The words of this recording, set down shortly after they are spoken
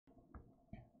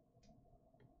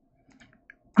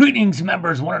Greetings,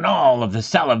 members, one and all of the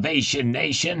Salivation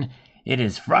Nation. It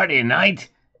is Friday night,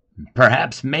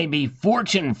 perhaps maybe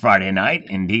Fortune Friday night.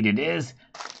 Indeed, it is.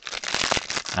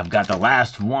 I've got the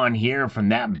last one here from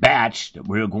that batch that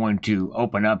we're going to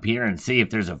open up here and see if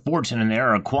there's a fortune in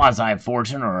there, or a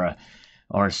quasi-fortune, or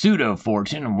a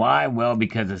pseudo-fortune. Why? Well,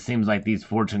 because it seems like these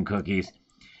fortune cookies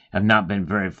have not been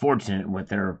very fortunate with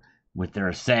their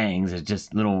sayings. It's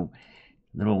just little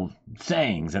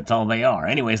sayings. That's all they are.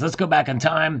 Anyways, let's go back in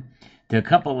time to a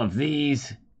couple of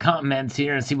these comments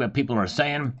here and see what people are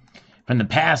saying from the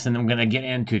past, and then I'm going to get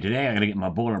into today. I got to get my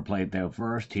boilerplate though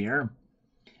first here.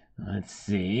 Let's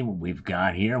see what we've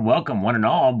got here. Welcome, one and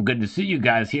all. Good to see you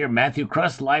guys here. Matthew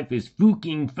Crust Life is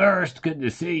fooking first. Good to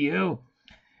see you.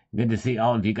 Good to see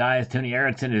all of you guys. Tony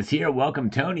Erickson is here. Welcome,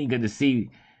 Tony. Good to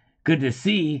see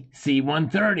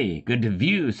C130. Good to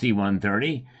view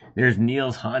C130. There's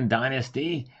Neil's Han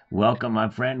Dynasty. Welcome, my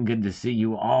friend. Good to see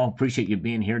you all. Appreciate you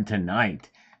being here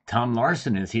tonight. Tom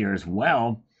Larson is here as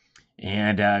well.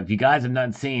 And if you guys have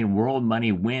not seen World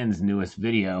Money Wins' newest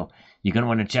video, you're going to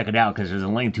want to check it out because there's a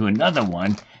link to another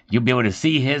one. You'll be able to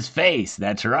see his face.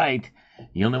 That's right.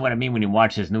 You'll know what I mean when you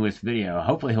watch his newest video.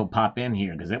 Hopefully he'll pop in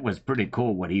here because it was pretty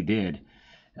cool what he did.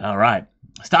 All right.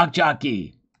 Stock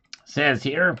Jockey says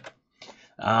here,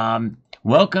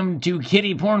 welcome to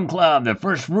Kitty Porn Club. The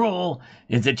first rule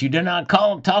is that you do not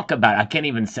talk about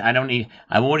it.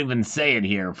 I won't even say it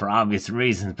here for obvious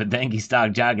reasons, but thank you,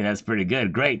 Stock Jockey. That's pretty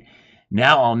good. Great.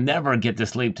 Now I'll never get to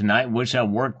sleep tonight. Wish I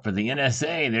worked for the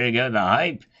NSA. There you go, the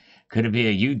hype. Could it be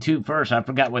a YouTube first? I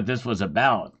forgot what this was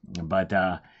about. But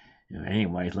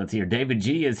anyways, let's hear. David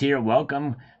G is here.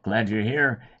 Welcome. Glad you're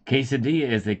here.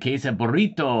 Quesadilla is the queso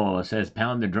burrito, says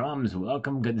Pound the Drums.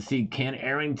 Welcome. Good to see Ken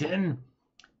Arrington.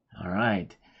 All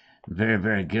right. Very,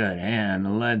 very good.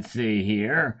 And let's see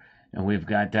here. And we've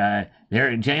got there,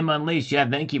 James Unleashed. Yeah,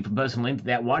 thank you for posting a link to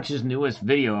that. Watch his newest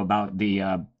video about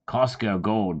the Costco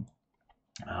gold.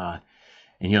 And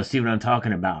you'll see what I'm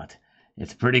talking about.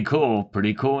 It's pretty cool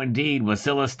indeed.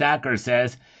 Wasilla Stacker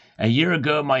says, a year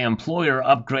ago my employer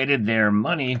upgraded their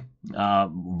money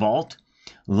vault.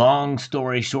 Long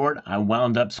story short, I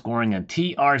wound up scoring a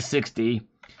TR60,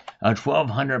 a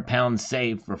 1,200 pound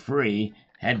safe for free.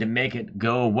 Had to make it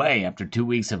go away after 2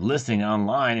 weeks of listing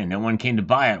online and no one came to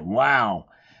buy it. Wow,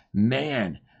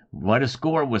 man, what a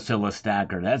score, Wasilla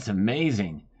Stacker. That's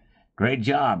amazing. Great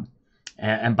job.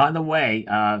 And by the way,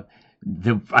 I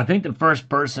think the first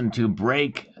person to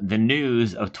break the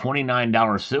news of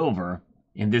 $29 silver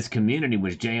in this community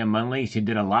was JM Unleashed. He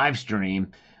did a live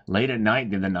stream late at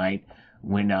night the other night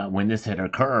when this had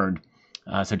occurred.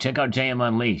 So check out JM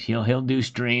Unleashed. He'll do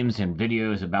streams and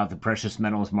videos about the precious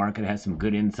metals market. Has some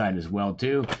good insight as well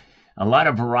too. A lot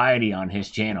of variety on his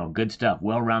channel. Good stuff.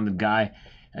 Well-rounded guy.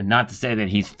 And not to say that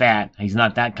he's fat. He's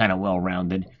not that kind of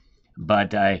well-rounded.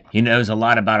 But he knows a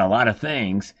lot about a lot of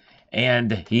things,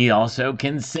 and he also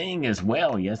can sing as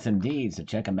well. Yes, indeed. So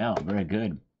check him out. Very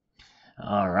good.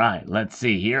 All right, let's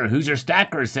see here. Hoosier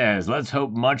Stacker says, let's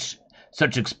hope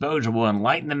such exposure will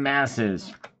enlighten the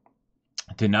masses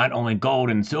to not only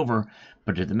gold and silver,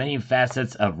 but to the many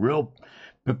facets of real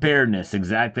preparedness.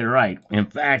 Exactly right. In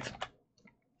fact,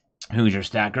 Hoosier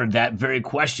Stacker, that very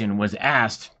question was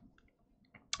asked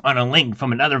on a link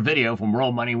from another video from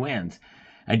World Money Wins.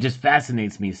 It just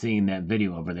fascinates me seeing that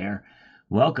video over there.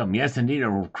 Welcome. Yes, indeed.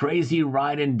 A crazy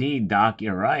ride indeed, Doc.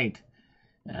 You're right.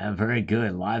 Very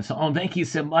good. Live song. Thank you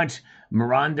so much,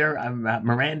 Miranda.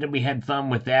 Miranda, we had fun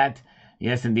with that.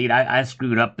 Yes, indeed. I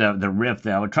screwed up the riff,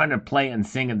 though. Trying to play and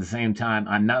sing at the same time.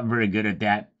 I'm not very good at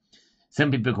that. Some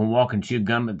people can walk and chew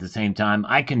gum at the same time.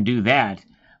 I can do that,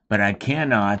 but I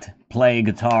cannot play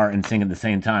guitar and sing at the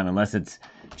same time unless it's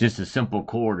just a simple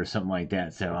chord or something like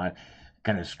that. So I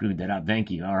kind of screwed that up.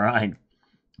 Thank you. All right.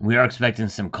 We are expecting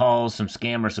some calls, some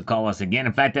scammers to call us again.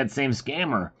 In fact, that same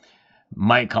scammer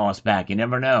might call us back. You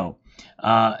never know.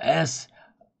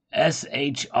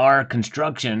 SHR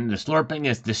Construction. The slurping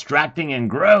is distracting and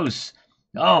gross.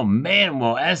 Oh, man.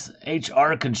 Well,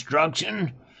 SHR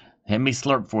Construction. Let me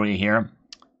slurp for you here.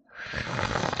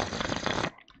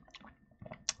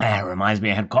 It reminds me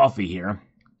I had coffee here.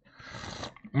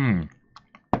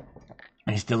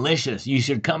 It's delicious. You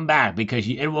should come back because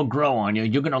it will grow on you.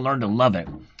 You're going to learn to love it.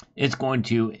 It's going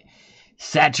to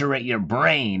saturate your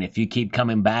brain if you keep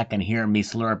coming back and hearing me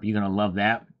slurp. You're going to love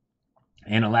that.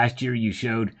 And last year you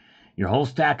showed your whole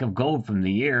stack of gold from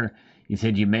the year. You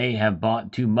said you may have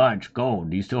bought too much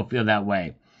gold. Do you still feel that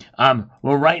way?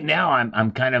 Well, right now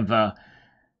I'm kind of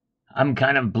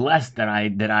blessed that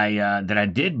I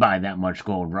did buy that much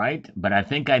gold, right? But I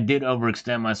think I did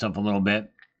overextend myself a little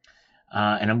bit.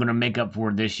 And I'm going to make up for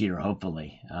it this year,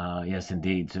 hopefully. Yes,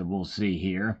 indeed. So we'll see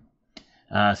here.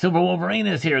 Silver Wolverine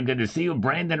is here. Good to see you.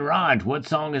 Brandon Raj, what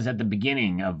song is at the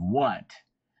beginning of what?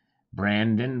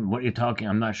 Brandon, what you're talking?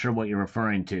 I'm not sure what you're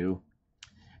referring to.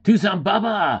 Tucson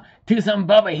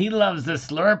Bubba, he loves the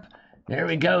slurp. There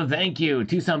we go. Thank you,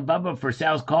 Tucson Bubba, for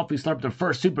Sal's Coffee Slurp, the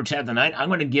first super chat of the night. I'm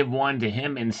going to give one to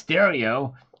him in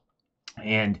stereo,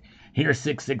 and here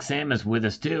 66 Sam is with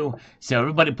us too. So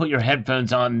everybody, put your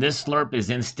headphones on. This slurp is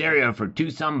in stereo for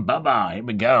Tucson Bubba. Here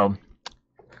we go.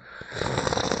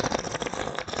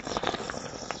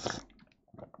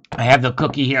 I have the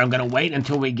cookie here. I'm going to wait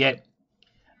until we get.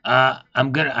 I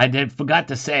forgot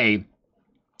to say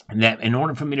that in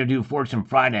order for me to do Fortune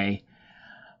Friday,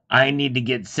 I need to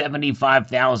get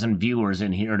 75,000 viewers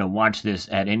in here to watch this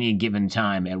at any given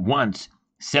time at once.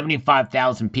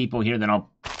 75,000 people here, then I'll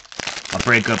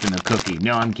break open the cookie.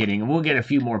 No, I'm kidding. We'll get a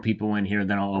few more people in here,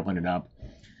 then I'll open it up.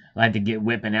 I like to get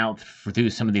whipping out through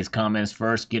some of these comments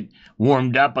first, get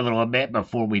warmed up a little bit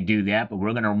before we do that, but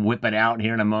we're going to whip it out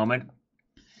here in a moment.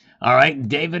 All right,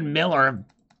 David Miller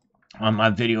on my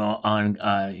video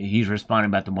on, he's responding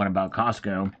about the one about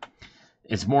Costco.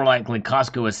 It's more likely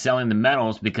Costco is selling the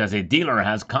metals because a dealer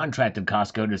has contracted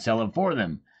Costco to sell it for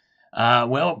them.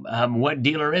 What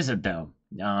dealer is it though?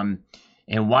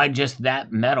 And why just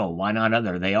that metal? Why not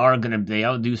other? They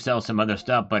all do sell some other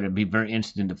stuff, but it'd be very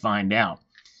interesting to find out.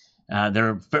 There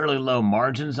are fairly low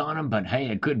margins on them, but hey,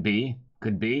 it could be.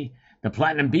 The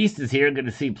Platinum Beast is here. Good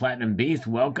to see Platinum Beast.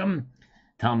 Welcome.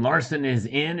 Tom Larson is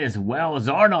in as well.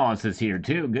 Zardos is here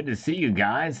too. Good to see you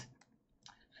guys.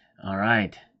 All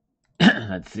right.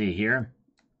 Let's see here.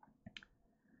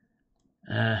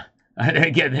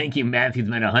 Again, thank you, Matthew's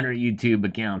made 100 YouTube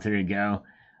accounts. There you go.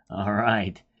 All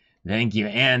right. Thank you.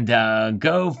 And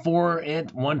Go For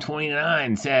It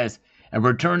 129 says, a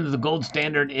return to the gold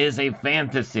standard is a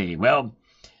fantasy. Well,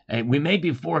 we may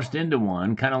be forced into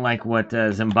one, kind of like what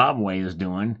Zimbabwe is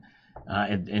doing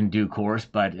in due course,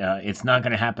 but it's not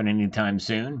going to happen anytime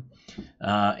soon.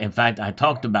 In fact, I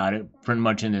talked about it pretty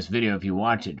much in this video if you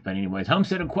watch it. But anyways,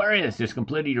 Homestead Aquarius just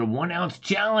completed your 1 ounce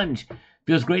challenge.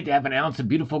 Feels great to have an ounce of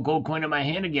beautiful gold coin in my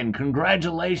hand again.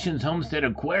 Congratulations, Homestead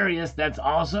Aquarius. That's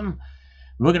awesome.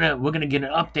 We're gonna get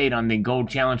an update on the gold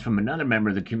challenge from another member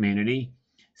of the community,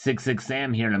 66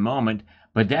 Sam, here in a moment.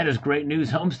 But that is great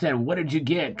news. Homestead, what did you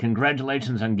get?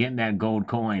 Congratulations on getting that gold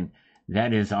coin.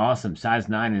 That is awesome. Size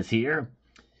 9 is here.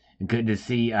 Good to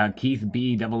see Keith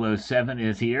B007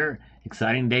 is here.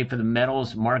 Exciting day for the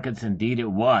metals markets. Indeed it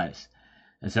was.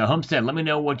 And so Homestead, let me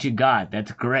know what you got.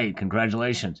 That's great.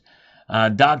 Congratulations.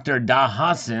 Dr.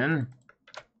 Dahasan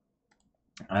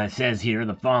says here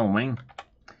the following.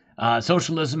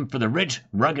 Socialism for the rich,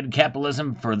 rugged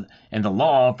capitalism and the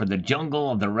law for the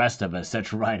jungle of the rest of us.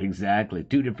 That's right, exactly.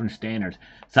 2 different standards.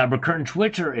 Cyberkern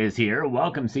Twitcher is here.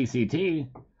 Welcome, CCT.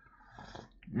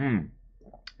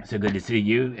 So good to see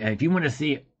you. If you want to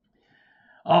see,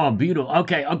 oh, beautiful.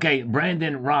 Okay,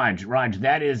 Brandon Raj,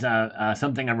 that is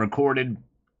something I recorded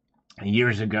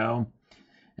years ago.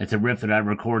 It's a riff that I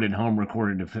home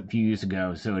recorded a few years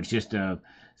ago. So it's just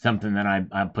something that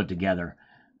I put together.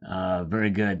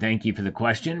 Very good. Thank you for the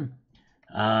question.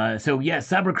 So yes,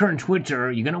 Cyberkern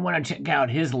Twitcher, you're gonna want to check out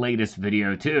his latest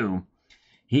video too.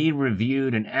 He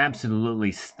reviewed an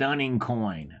absolutely stunning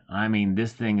coin. I mean,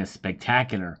 this thing is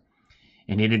spectacular.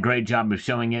 And he did a great job of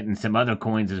showing it in some other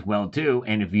coins as well, too.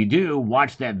 And if you do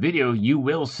watch that video, you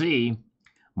will see,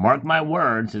 mark my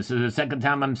words, this is the second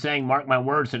time I'm saying mark my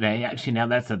words today. Actually, now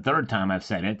that's the third time I've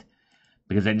said it.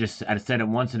 Because I said it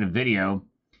once in a video,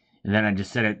 and then I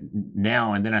just said it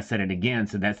now, and then I said it again.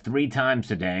 So that's 3 times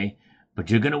today. But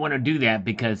you're going to want to do that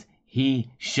because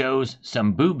he shows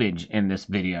some boobage in this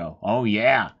video. Oh,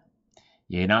 yeah.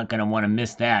 You're not going to want to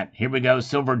miss that. Here we go.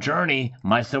 Silver Journey.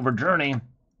 My Silver Journey.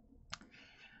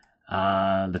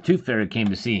 The Tooth Fairy came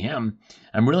to see him.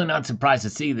 I'm really not surprised to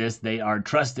see this. They are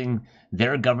trusting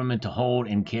their government to hold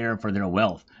and care for their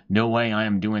wealth. No way I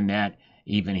am doing that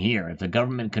even here. If it's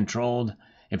government controlled,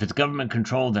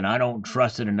 then I don't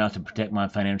trust it enough to protect my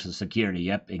financial security.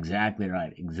 Yep, exactly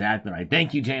right.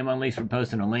 Thank you, Jam Unleashed, for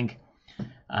posting a link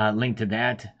to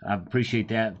that. I appreciate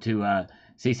that to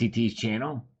CCT's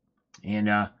channel. And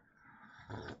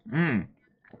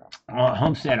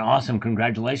Homestead, awesome.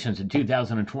 Congratulations. The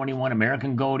 2021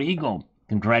 American Gold Eagle.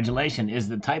 Congratulations. Is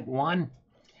it type 1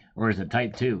 or is it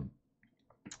type 2?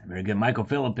 Very good. Michael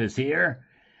Phillip is here.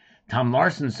 Tom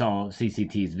Larson saw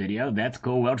CCT's video. That's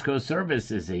cool. Welch Coast Service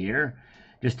is here.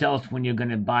 Just tell us when you're going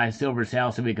to buy Silver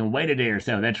Sal so we can wait a day or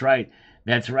so. That's right,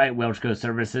 Welch Coast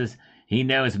Services. He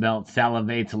knows about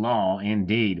Salivate's Law,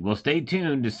 indeed. Well, stay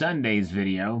tuned to Sunday's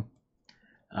video.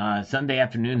 Sunday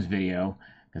afternoon's video,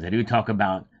 because I do talk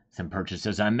about some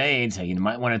purchases I made, so you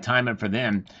might want to time it for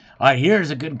them. All right,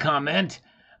 here's a good comment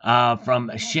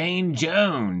from Shane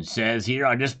Jones. Says here,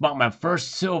 I just bought my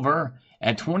first silver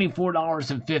at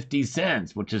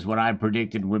 $24.50, which is what I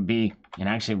predicted would be, and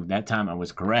actually that time I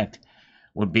was correct,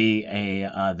 would be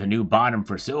the new bottom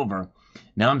for silver.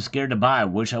 Now I'm scared to buy. I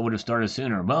wish I would have started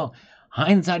sooner. Well,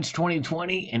 hindsight's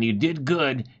 20/20, and you did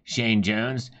good, Shane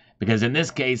Jones, because in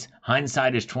this case,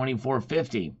 hindsight is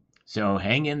 24/50. So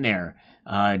hang in there.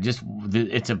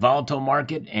 It's a volatile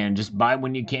market, and just buy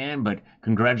when you can. But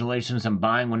congratulations on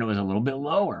buying when it was a little bit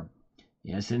lower.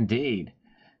 Yes, indeed.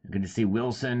 Good to see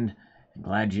Wilson.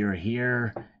 Glad you're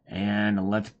here. And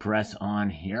let's press on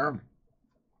here.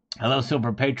 Hello,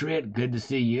 Silver Patriot. Good to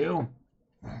see you.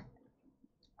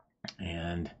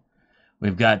 And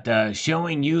we've got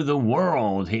showing you the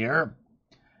world here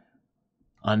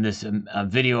on this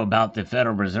video about the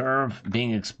Federal Reserve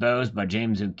being exposed by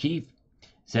James O'Keefe.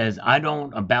 Says, I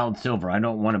don't want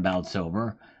to about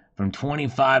silver. From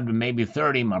 25 to maybe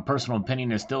 30, my personal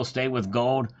opinion is still stay with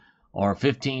gold or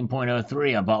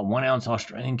 15.03. I bought 1 ounce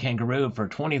Australian kangaroo for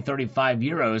 2035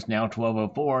 euros, now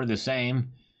 12.04. The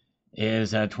same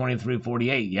is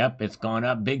 23.48. Yep, it's gone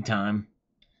up big time.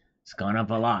 It's gone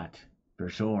up a lot, for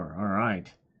sure. All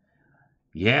right.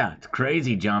 Yeah, it's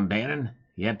crazy, John Bannon.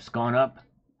 Yep, it's gone up.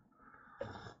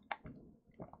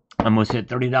 Almost hit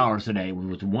 $30 today. It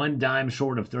was 1 dime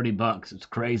short of $30. It's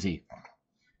crazy.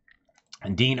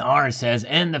 And Dean R. says,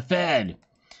 and the Fed.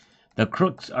 The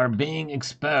crooks are being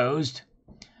exposed.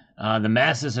 The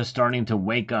masses are starting to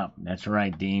wake up. That's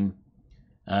right, Dean.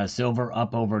 Silver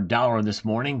up over $1 this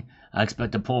morning. I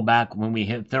expect to pull back when we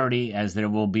hit 30, as there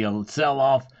will be a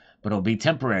sell-off, but it'll be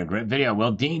temporary. Great video.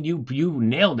 Well, Dean, you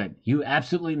nailed it. You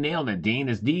absolutely nailed it, Dean.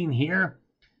 Is Dean here?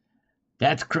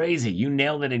 That's crazy. You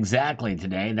nailed it exactly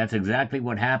today. That's exactly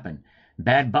what happened.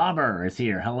 Bad Bobber is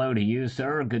here. Hello to you,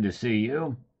 sir. Good to see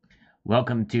you.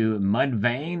 Welcome to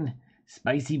Mudvayne.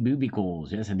 Spicy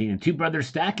Boobicles. Yes, indeed. And Two Brother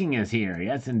Stacking is here.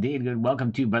 Yes, indeed. Good.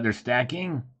 Welcome, Two Brother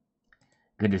Stacking.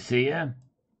 Good to see you.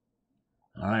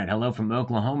 All right. Hello from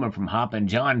Oklahoma from Hop and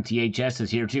John. THS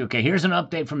is here too. Okay, here's an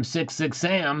update from 66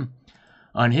 Sam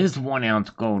on his 1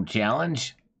 ounce gold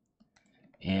challenge.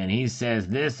 And he says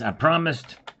this, I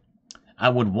promised I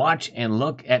would watch and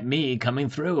look at me coming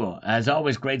through. As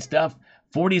always, great stuff.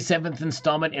 47th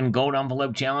installment in gold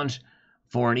envelope challenge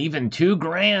for an even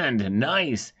 $2,000.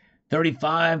 Nice.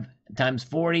 35 times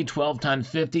 40, 12 times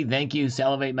 50. Thank you,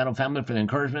 Salivate Metal family, for the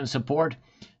encouragement and support.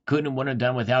 Couldn't and wouldn't have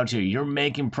done without you. You're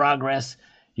making progress.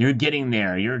 You're getting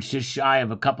there. You're just shy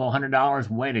of a couple $100.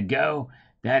 Way to go.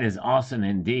 That is awesome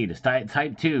indeed. It's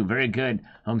type 2. Very good,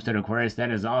 Homestead Aquarius.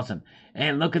 That is awesome.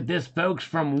 And look at this, folks,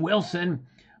 from Wilson.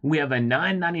 We have a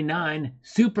 $9.99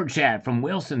 super chat from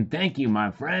Wilson. Thank you, my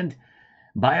friend.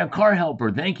 Buy a car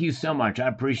helper. Thank you so much. I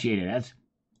appreciate it. That's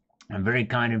very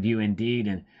kind of you indeed.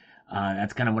 And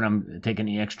that's kind of what I'm taking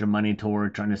the extra money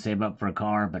toward, trying to save up for a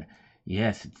car. But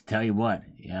yes, tell you what.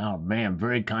 Yeah, oh, man,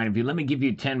 very kind of you. Let me give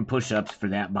you 10 push-ups for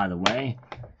that, by the way.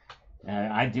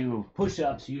 I do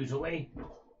push-ups usually.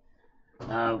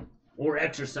 Or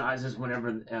exercises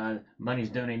whenever money's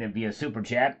donated via Super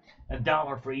Chat.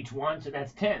 $1 for each one, so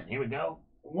that's 10. Here we go.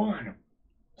 1,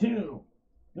 2,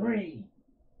 3,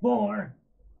 4,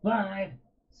 5,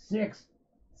 6,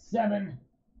 7,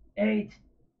 8,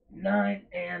 9,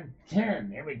 and 10.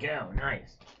 There we go.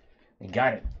 Nice. We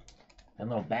got it. A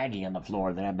little baggie on the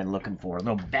floor that I've been looking for. A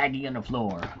little baggie on the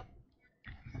floor.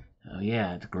 Oh,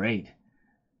 yeah, it's great.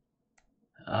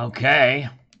 Okay.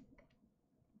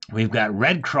 We've got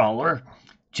Red Crawler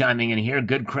chiming in here.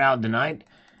 Good crowd tonight.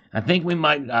 I think we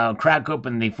might crack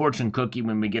open the fortune cookie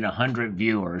when we get 100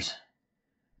 viewers.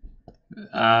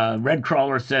 Red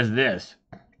Crawler says this.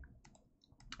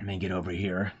 Let me get over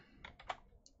here.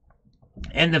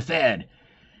 And the Fed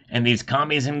and these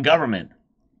commies in government.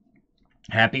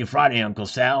 Happy Friday, Uncle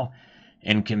Sal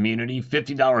and community.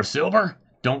 $50 silver.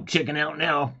 Don't chicken out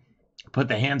now. Put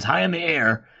the hands high in the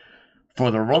air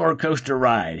for the roller coaster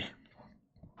ride.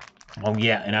 Oh,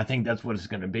 yeah, and I think that's what it's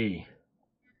going to be.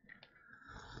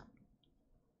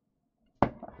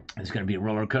 It's going to be a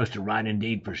roller coaster ride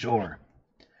indeed, for sure.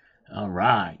 All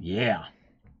right, yeah.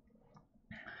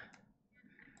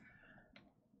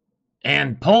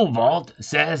 And Pole Vault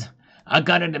says, I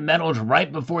got into metals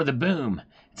right before the boom.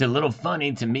 It's a little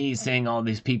funny to me seeing all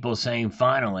these people saying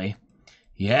finally.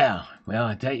 Yeah, well,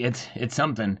 I tell you, it's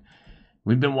something.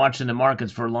 We've been watching the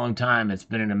markets for a long time. It's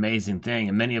been an amazing thing,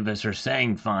 and many of us are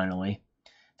saying finally.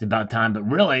 It's about time, but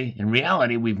really, in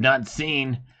reality, we've not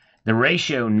seen the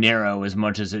ratio narrow as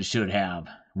much as it should have.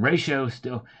 Ratio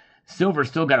still, Silver's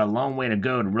still got a long way to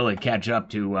go to really catch up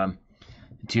to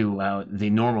the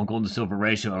normal gold to silver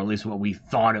ratio, or at least what we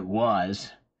thought it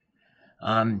was.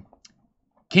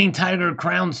 King Tiger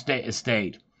Crown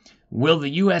Estate. Will the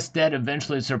U.S. debt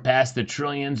eventually surpass the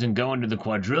trillions and go into the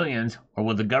quadrillions, or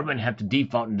will the government have to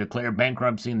default and declare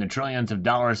bankruptcy in the trillions of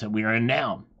dollars that we are in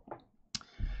now?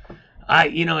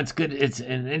 It's good. It's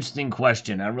an interesting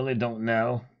question. I really don't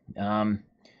know. It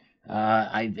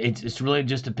really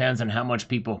just depends on how much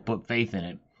people put faith in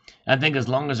it. I think as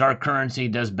long as our currency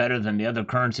does better than the other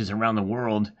currencies around the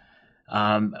world,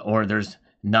 or there's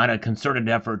not a concerted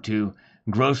effort to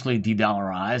grossly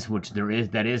de-dollarize, which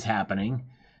that is happening.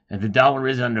 The dollar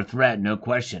is under threat, no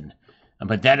question.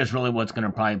 But that is really what's going to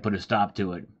probably put a stop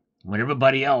to it. When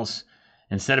everybody else,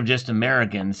 instead of just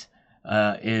Americans,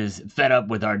 is fed up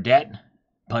with our debt,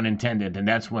 pun intended, then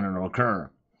that's when it'll occur.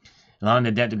 Allowing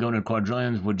the debt to go into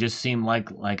quadrillions would just seem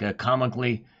like a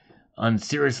comically,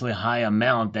 unseriously high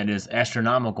amount that is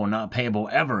astronomical, not payable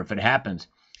ever if it happens.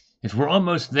 We're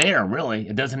almost there, really.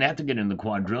 It doesn't have to get in the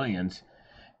quadrillions.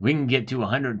 We can get to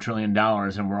 $100 trillion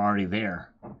and we're already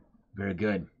there. Very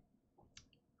good.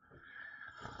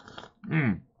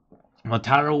 Well,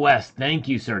 Tyler West, thank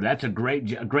you, sir. That's a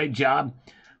great job.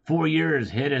 4 years,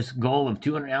 hit his goal of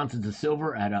 200 ounces of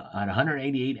silver at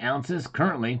 188 ounces.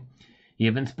 Currently, you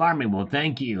have inspired me. Well,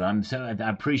 thank you. I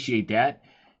appreciate that.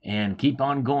 And keep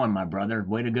on going, my brother.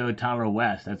 Way to go, Tyler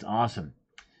West. That's awesome.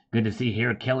 Good to see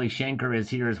here. Kelly Shanker is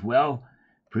here as well.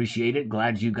 Appreciate it.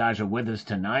 Glad you guys are with us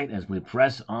tonight as we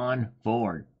press on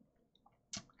forward.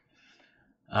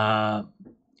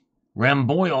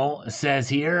 Ramboyle says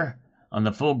here on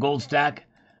the full gold stack,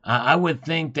 I would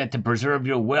think that to preserve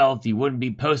your wealth, you wouldn't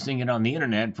be posting it on the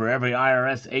internet for every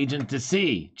IRS agent to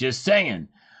see. Just saying.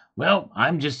 Well,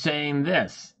 I'm just saying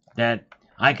this, that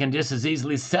I can just as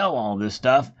easily sell all this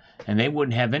stuff and they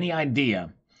wouldn't have any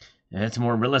idea. That's a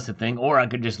more realistic thing. Or I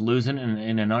could just lose it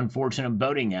in an unfortunate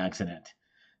boating accident.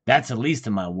 That's the least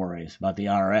of my worries about the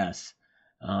IRS.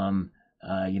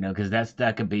 Because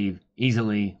that could be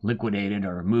easily liquidated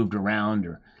or moved around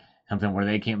or something where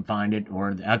they can't find it.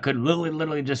 Or I could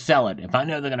literally just sell it. If I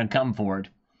know they're going to come for it,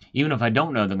 even if I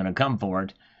don't know they're going to come for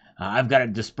it, I've got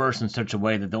it dispersed in such a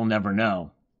way that they'll never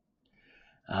know.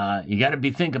 You got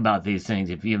to think about these things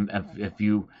if you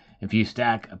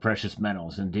stack precious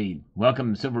metals. Indeed.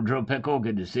 Welcome, Silver Drill Pickle.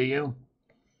 Good to see you.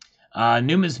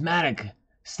 Numismatic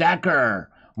Stacker.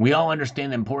 We all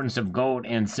understand the importance of gold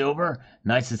and silver.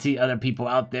 Nice to see other people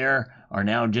out there are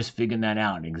now just figuring that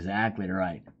out. Exactly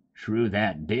right. True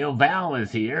that. Dale Val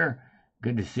is here.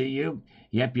 Good to see you.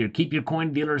 Yep, keep your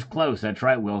coin dealers close. That's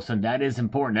right, Wilson. That is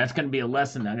important. That's going to be a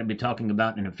lesson I'm going to be talking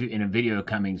about in a video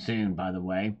coming soon, by the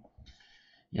way.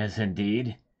 Yes,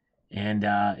 indeed. And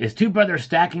is Two Brothers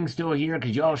Stacking still here?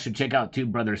 Because you all should check out Two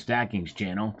Brothers Stacking's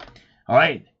channel. All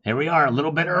right, here we are, a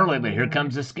little bit early, but here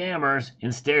comes the scammers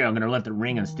in stereo. I'm going to let it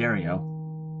ring in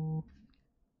stereo.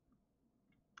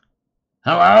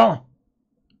 Hello?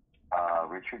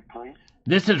 Richard, please.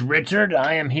 This is Richard.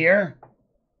 I am here.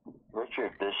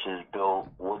 Richard, this is Bill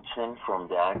Woodson from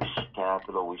Dax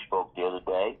Capital. We spoke the other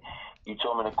day. You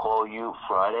told me to call you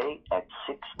Friday at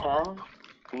 6:10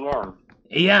 p.m.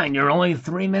 Yeah, and you're only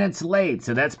 3 minutes late,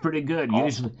 so that's pretty good.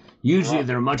 Usually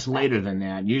they're much later than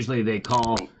that. Usually they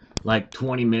call like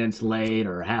 20 minutes late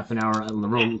or half an hour.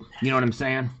 You know what I'm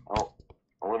saying? Oh,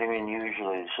 what do you mean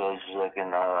usually? So this is like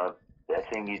that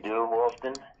thing you do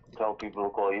often? Tell people to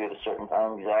call you at a certain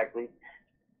time exactly?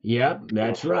 Yep,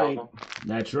 that's right.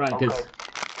 That's right. Okay.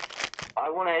 I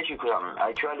want to ask you something.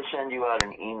 I tried to send you out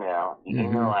an email. The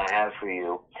email I have for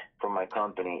you from my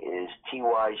company is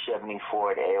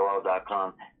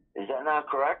ty74@aol.com. Is that not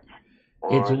correct?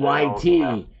 It's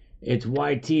YT. It's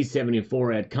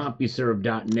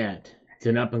YT74@CompuServe.net. It's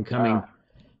an up and coming.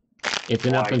 It's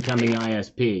an up and coming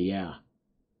ISP. Yeah.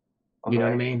 Okay, you know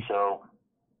what I mean? So,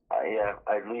 I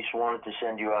at least wanted to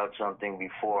send you out something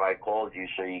before I called you,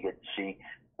 so you get to see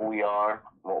who we are,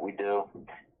 what we do,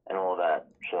 and all that.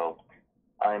 So,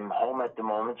 I'm home at the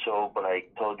moment. But I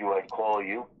told you I'd call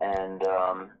you, and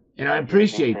I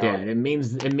appreciate that. It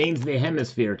means the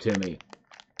hemisphere to me.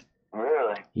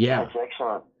 Really? Yeah. That's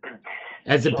excellent.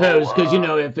 As opposed, because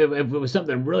if it was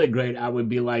something really great, I would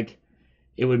be like,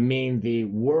 it would mean the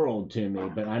world to me.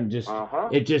 But I'm just,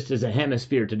 it just is a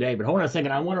hemisphere today. But hold on a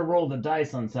second, I want to roll the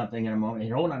dice on something in a moment.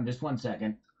 Here, hold on just 1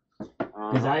 second,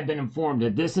 because I've been informed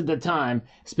that this is the time,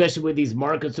 especially with these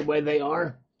markets the way they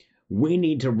are, we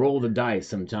need to roll the dice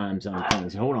sometimes on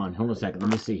things. Hold on a second.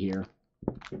 Let me see here.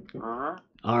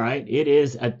 All right, it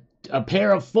is a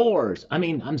pair of fours.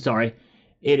 I'm sorry.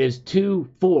 It is 2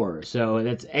 4s, so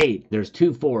that's 8. There's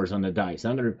 2 4s on the dice.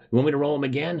 You want me to roll them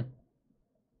again?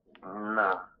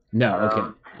 No,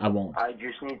 okay, I won't. I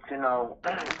just need to know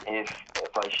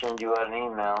if I send you out an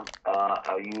email,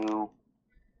 are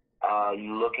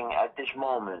you looking at this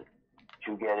moment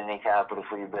to get any capital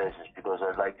for your business? Because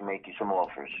I'd like to make you some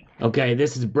offers. Okay,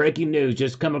 this is breaking news.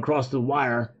 Just come across the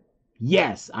wire.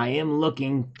 Yes, I am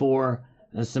looking for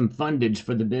some fundage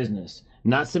for the business.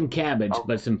 Not some cabbage, Oh.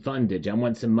 but some fundage. I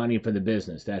want some money for the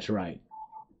business. That's right.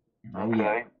 Oh,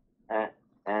 Okay. yeah.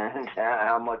 And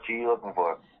how much are you looking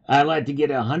for? I'd like to get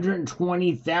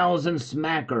 120,000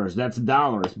 smackers. That's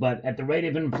dollars. But at the rate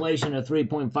of inflation of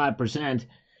 3.5%,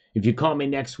 if you call me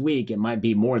next week, it might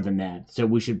be more than that. So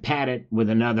we should pad it with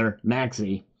another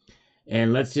maxi.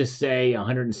 And let's just say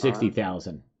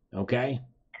 160,000. Okay?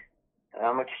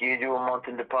 How much do you do a month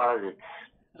in deposits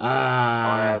on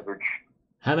Uh, average?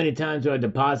 how many times do I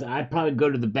deposit? I'd probably go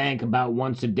to the bank about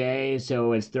once a day.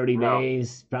 So it's 30 No.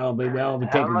 days. Probably, well, we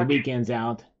How take the much? weekends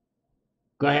out.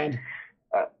 Go ahead.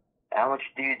 How much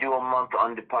do you do a month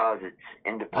on deposits?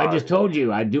 In I deposits? just told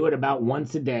you I do it about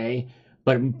once a day,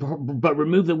 but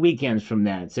remove the weekends from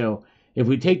that. So if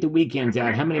we take the weekends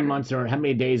out, how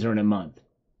many days are in a month?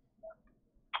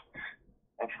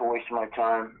 Thanks for wasting my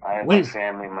time. I have Wait my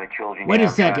family, my children. Wait here. a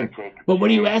I'm trying second. to take But what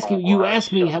are you serious asking? phone You calls.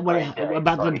 asked me Have a great day,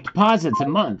 about the buddy. deposits a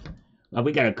month.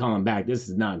 We gotta call him back. This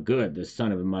is not good. This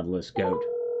son of a motherless goat.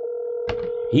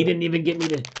 He didn't even get me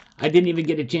to. I didn't even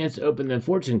get a chance to open the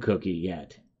fortune cookie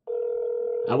yet.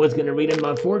 I was gonna read him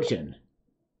my fortune.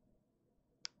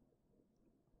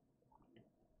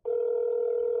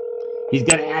 He's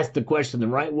got to ask the question the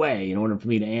right way in order for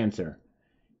me to answer.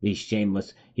 He's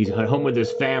shameless. He's at home with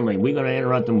his family. We're going to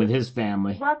interrupt him with his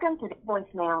family. Welcome to the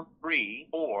voicemail.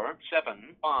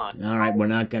 3475. All right, we're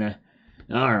not going to.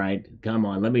 All right, come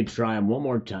on. Let me try him one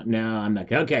more time. No, I'm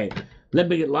not. Okay, let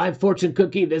me get live fortune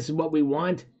cookie. This is what we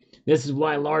want. This is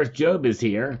why Lars Job is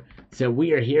here. So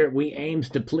we are here. We aims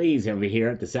to please over here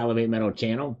at the Salivate Metal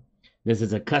channel. This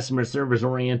is a customer service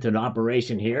oriented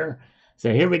operation here.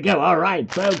 So here we go. All right,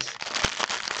 folks.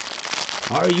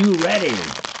 Are you ready?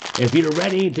 If you're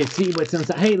ready to see what's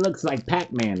inside. Hey, it looks like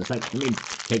Pac-Man. It's like, let me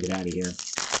take it out of here.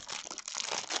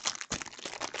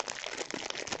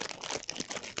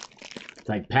 It's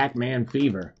like Pac-Man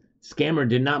fever. Scammer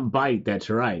did not bite, that's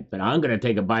right. But I'm going to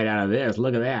take a bite out of this.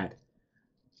 Look at that.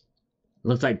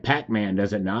 Looks like Pac-Man,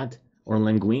 does it not? Or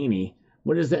linguine.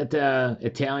 What is that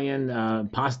Italian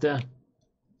pasta?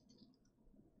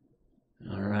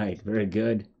 All right, very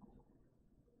good.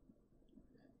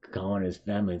 Calling his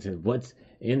family and says, what's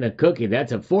in the cookie?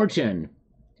 That's a fortune.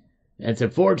 That's a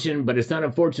fortune, but it's not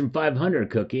a Fortune 500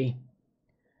 cookie.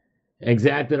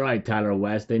 Exactly right, Tyler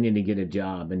West. They need to get a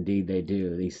job. Indeed, they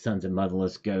do. These sons of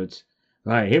motherless goats.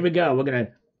 All right, here we go. We're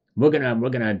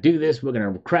gonna do this. We're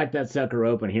gonna crack that sucker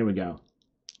open. Here we go.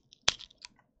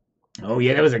 Oh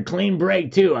yeah, that was a clean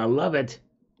break too. I love it.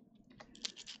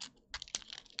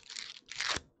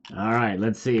 All right,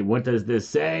 let's see. What does this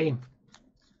say?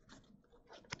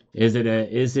 Is it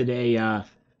a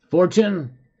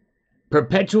fortune?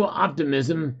 Perpetual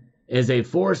optimism is a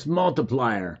force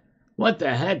multiplier. What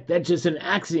the heck? That's just an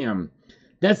axiom.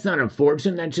 That's not a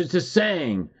fortune. That's just a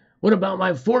saying. What about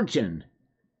my fortune?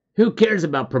 Who cares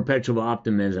about perpetual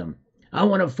optimism? I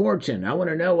want a fortune. I want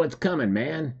to know what's coming,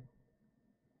 man.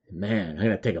 Man, I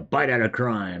gotta take a bite out of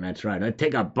crime. That's right. I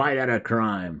take a bite out of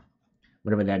crime.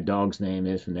 Whatever that dog's name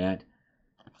is from that.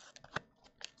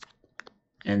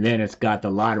 And then it's got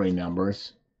the lottery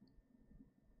numbers.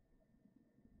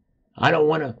 I don't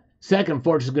want to. Second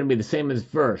fortune is going to be the same as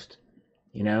first.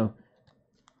 You know?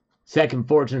 Second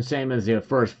fortune, same as the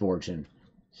first fortune.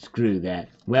 Screw that.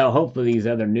 Well, hopefully these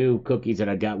other new cookies that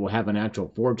I got will have an actual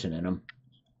fortune in them.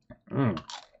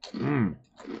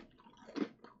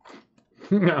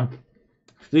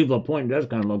 Steve LaPointe does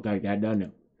kind of look like that, doesn't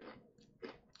it?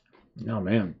 Oh,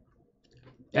 man.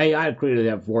 AI created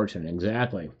that fortune,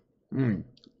 exactly.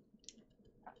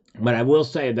 But I will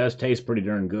say it does taste pretty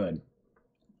darn good.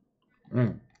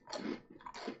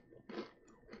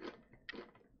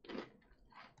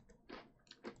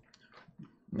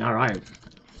 All right.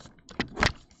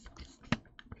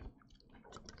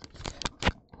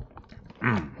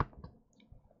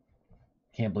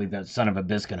 Can't believe that son of a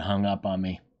biscuit hung up on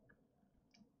me.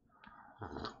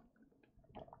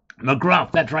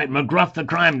 McGruff, that's right, McGruff the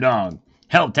crime dog.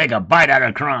 He'll take a bite out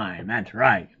of crime, that's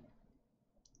right.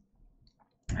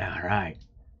 All right.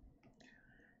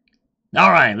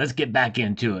 All right, let's get back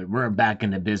into it. We're back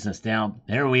into business now.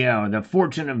 Here we are, the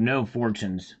fortune of no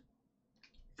fortunes.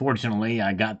 Fortunately,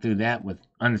 I got through that with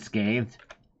unscathed.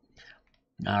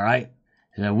 All right,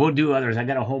 so we'll do others. I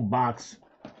got a whole box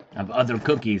of other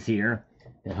cookies here,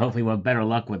 and hopefully we'll have better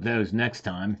luck with those next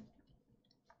time.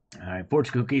 All right,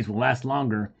 fortune cookies will last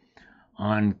longer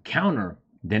on counter.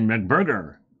 Then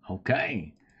McBurger.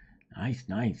 Okay. Nice.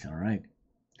 All right.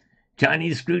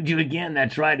 Chinese screwed you again.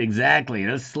 That's right. Exactly.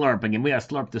 Let's slurp again. We gotta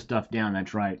slurp the stuff down.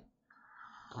 That's right.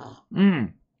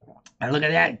 And look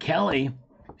at that. Kelly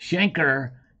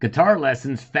Schenker Guitar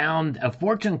Lessons found a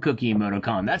fortune cookie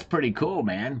emoticon. That's pretty cool,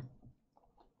 man.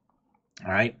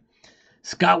 All right.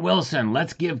 Scott Wilson,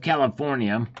 let's give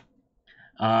California.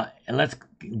 Let's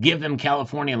give them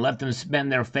California and let them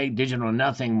spend their fake digital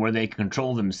nothing where they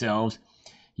control themselves.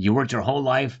 You worked your whole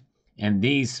life, and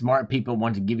these smart people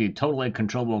want to give you totally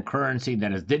controllable currency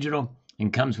that is digital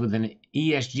and comes with an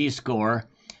ESG score,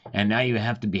 and now you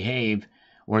have to behave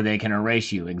or they can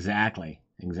erase you. Exactly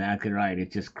right.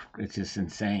 It's just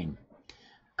insane.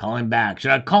 Call him back.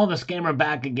 Should I call the scammer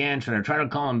back again? Should I try to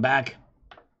call him back?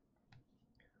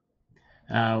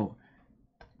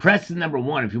 Press the number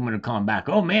 1 if you want to call him back.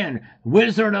 Oh man,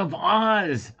 Wizard of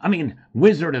Zaz.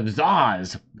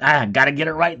 Gotta get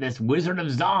it right. This Wizard of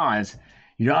Zaz.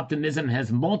 Your optimism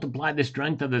has multiplied the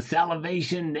strength of the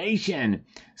Salvation Nation.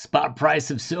 Spot price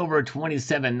of silver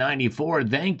 $27.94.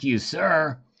 Thank you,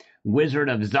 sir. Wizard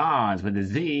of Zaz with a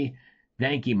Z.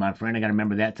 Thank you, my friend. I gotta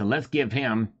remember that. So let's give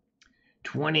him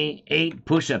 28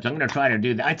 push-ups. I'm gonna try to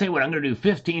do that. I tell you what, I'm gonna do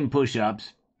 15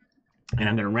 push-ups, and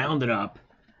I'm gonna round it up.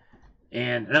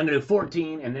 And I'm gonna do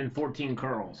 14 and then 14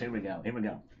 curls. Here we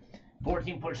go.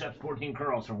 14 push-ups, 14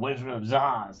 curls for Wizard of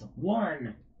Zaz.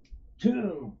 1,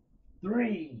 2,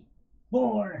 3,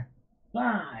 4,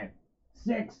 5,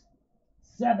 6,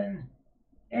 7,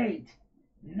 8,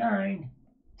 9,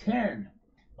 10,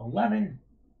 11,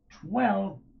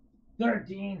 12,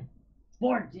 13,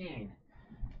 14.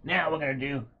 Now we're going to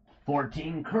do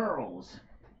 14 curls.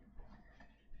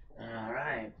 All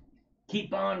right.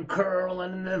 Keep on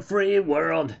curling in the free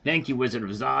world. Thank you, Wizard of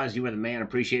Zaz. You are the man.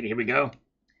 Appreciate it. Here we go.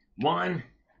 1,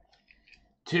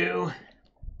 2,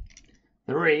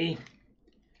 3,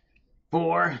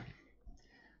 4,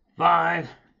 5,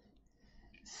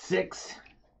 6,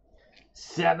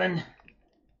 7,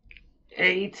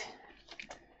 8,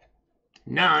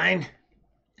 9,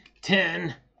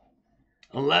 10,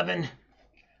 11,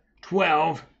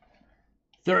 12,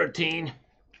 13,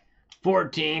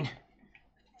 14,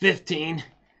 15,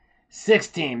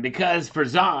 16. Because for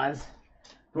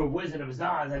Wizard of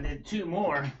Zaz, I did 2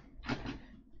 more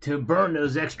to burn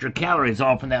those extra calories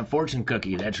off from that fortune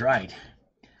cookie. That's right.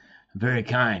 Very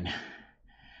kind.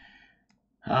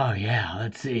 Oh, yeah.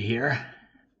 Let's see here.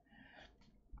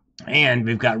 And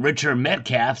we've got Richard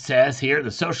Metcalf says here,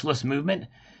 the socialist movement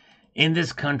in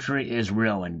this country is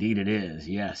real. Indeed it is.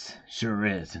 Yes, sure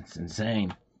is. It's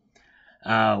insane.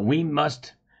 We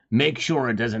must make sure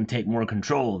it doesn't take more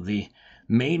control. The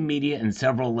main media and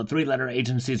several 3-letter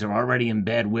agencies are already in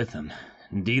bed with them.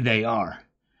 Indeed they are.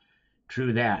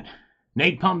 True that.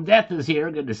 Nate Pump Death is here.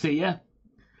 Good to see you.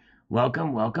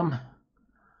 Welcome.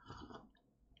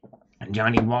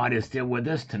 Johnny Watt is still with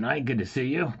us tonight. Good to see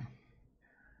you.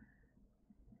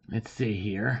 Let's see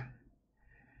here.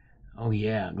 Oh,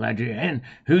 yeah. Glad you're here. And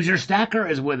Hoosier Stacker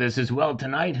is with us as well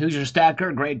tonight. Hoosier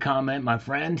Stacker, great comment, my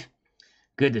friend.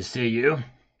 Good to see you.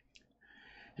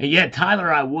 And yeah,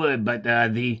 Tyler, I would, but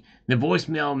the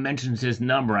voicemail mentions his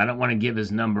number. I don't want to give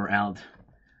his number out,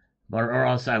 or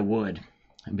else I would.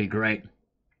 It'd be great.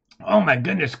 Oh, my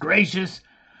goodness gracious.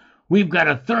 We've got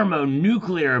a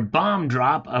thermonuclear bomb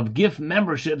drop of gift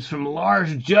memberships from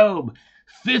Lars Job.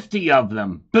 50 of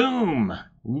them. Boom.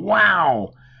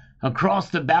 Wow.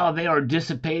 Across the bow, they are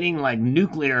dissipating like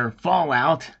nuclear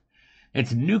fallout.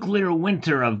 It's nuclear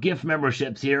winter of gift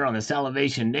memberships here on the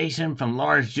Salvation Nation from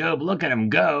Lars Job. Look at him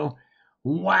go.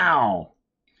 Wow.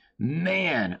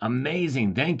 Man,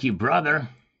 amazing. Thank you, brother.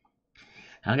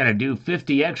 I got to do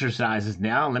 50 exercises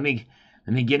now. Let me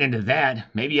get into that.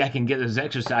 Maybe I can get those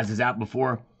exercises out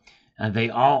before they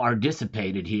all are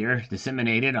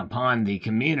disseminated upon the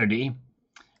community.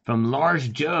 From Lars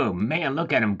Job. Man,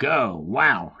 look at him go.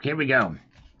 Wow. Here we go.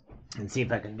 And see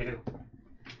if I can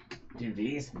do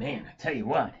these. Man, I tell you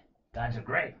what. Guys are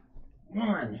great.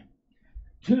 1,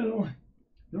 2,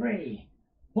 3,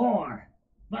 4,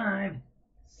 5,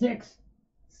 6,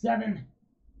 7,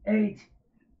 8,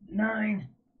 9,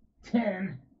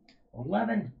 10,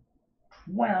 11,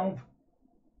 12,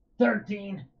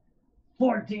 13,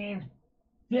 14,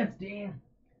 15,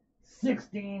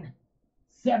 16,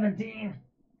 17,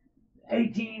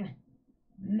 18,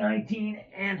 19,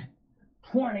 and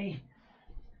 20.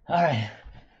 All right,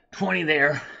 20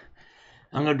 there.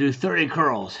 I'm gonna do 30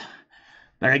 curls.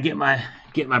 Better get my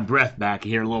breath back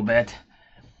here a little bit,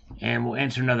 and we'll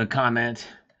answer another comment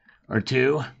or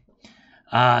two.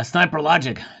 Sniper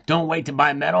Logic, don't wait to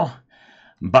buy metal.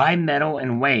 Buy metal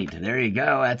and wait. There you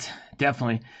go. That's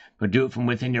definitely. but do it from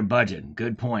within your budget.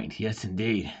 Good point. Yes,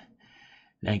 indeed.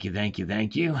 Thank you, thank you,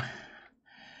 thank you.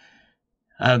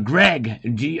 Greg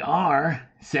GR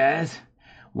says,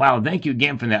 wow, thank you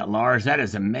again for that, Lars. That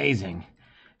is amazing.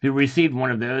 If you received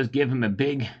one of those, give him a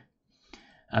big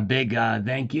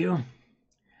thank you.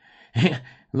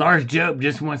 Lars Job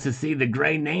just wants to see the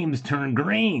gray names turn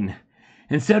green.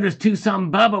 And so does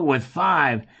Tucson Bubba with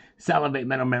 5 Salivate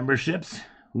Metal memberships.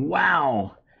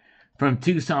 Wow. From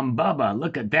Tucson Bubba.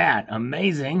 Look at that.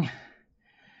 Amazing.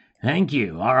 Thank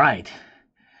you. All right.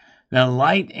 The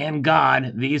light and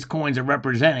God these coins are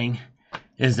representing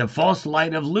is the false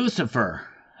light of Lucifer.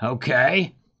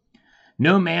 Okay.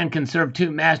 No man can serve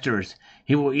 2 masters.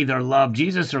 He will either love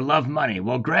Jesus or love money.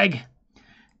 Well, Greg,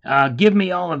 give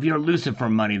me all of your Lucifer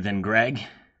money then, Greg.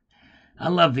 I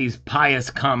love these pious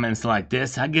comments like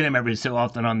this. I get them every so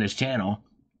often on this channel.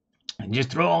 And just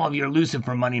throw all of your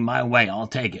Lucifer money my way. I'll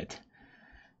take it.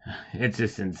 It's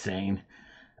just insane.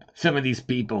 Some of these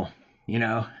people,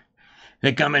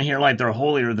 they come in here like they're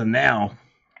holier than thou.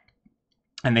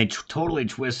 And they totally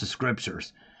twist the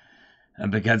scriptures.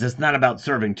 Because it's not about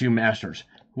serving 2 masters.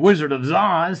 Wizard of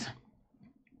Zoz.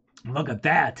 Look at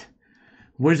that.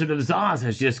 Wizard of Zoz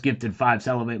has just gifted 5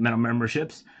 Salivate Metal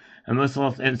memberships. And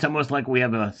it's almost like we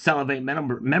have a Salivate Metal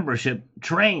membership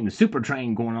train, super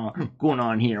train going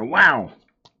on here. Wow.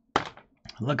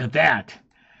 Look at that.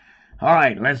 All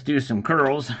right, let's do some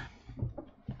curls.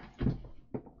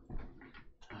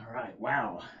 All right,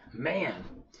 wow. Man,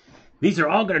 these are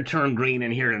all going to turn green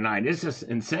in here tonight. This is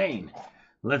insane.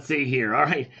 Let's see here. All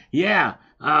right, yeah.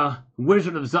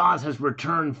 Wizard of Zoz has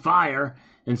returned fire,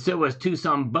 and so has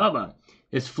Tucson Bubba.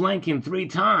 It's flanking 3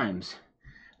 times.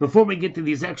 Before we get to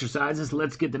these exercises,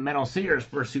 let's get the Metal Seer's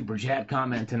first super chat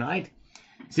comment tonight.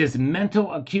 It says,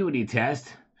 mental acuity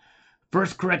test.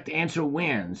 First correct answer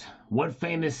wins. What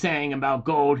famous saying about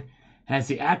gold has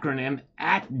the acronym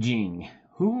ACJING?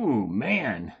 Ooh,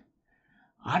 man.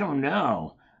 I don't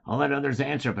know. I'll let others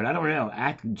answer, but I don't know.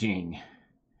 ACJING.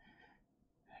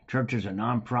 Churches are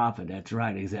non-profit. That's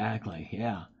right, exactly.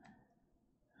 Yeah.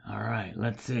 All right,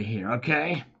 let's see here.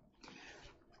 Okay.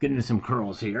 Get into some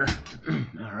curls here.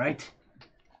 All right.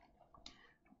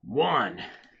 1,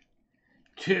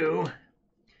 2,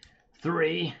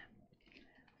 3,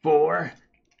 4,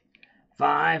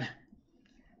 5,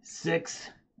 6,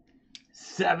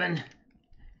 7,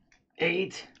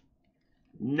 8,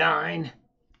 9,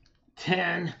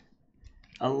 10,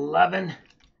 11,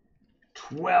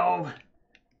 12,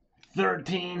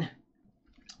 13,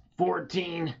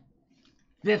 14,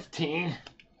 15,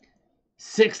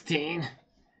 16,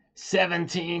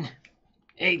 17,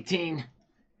 18,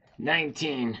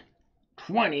 19,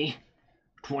 20,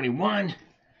 21,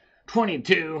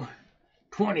 22,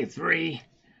 23,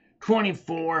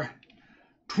 24,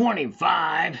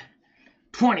 25,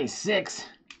 26,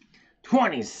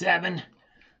 27,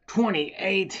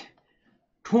 28,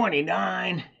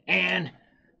 29, and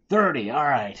 30. All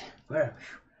right.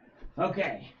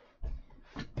 Okay.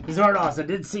 Zardos, I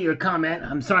did see your comment.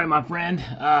 I'm sorry, my friend.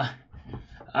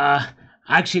 I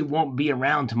actually won't be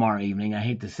around tomorrow evening. I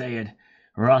hate to say it,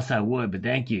 or else I would, but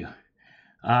thank you.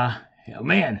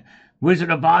 Man,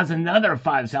 Wizard of Oz, another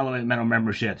 5 Salivate Metal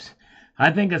memberships.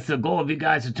 I think it's the goal of you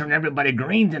guys to turn everybody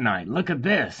green tonight. Look at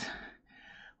this.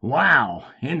 Wow,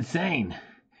 insane.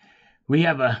 We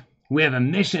have a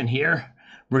mission here,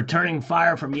 returning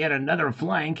fire from yet another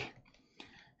flank.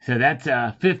 So that's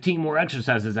 15 more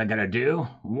exercises I gotta do.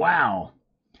 Wow.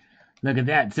 Look at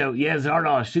that. So, yeah,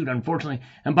 Zardoz, shoot, unfortunately.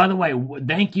 And by the way,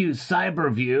 thank you,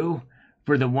 Cyberview,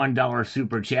 for the $1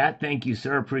 super chat. Thank you,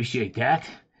 sir. Appreciate that.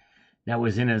 That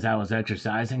was in as I was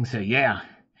exercising. So, yeah.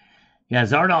 Yeah,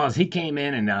 Zardoz, he came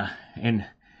in and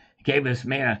gave us,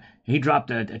 man, he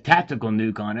dropped a tactical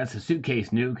nuke on us, a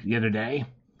suitcase nuke the other day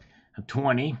of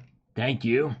 20. Thank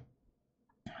you.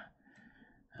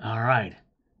 All right.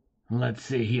 Let's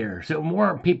see here. So,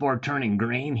 more people are turning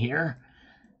green here.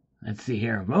 Let's see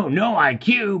here. Oh, no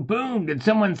IQ. Boom. Did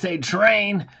someone say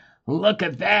train? Look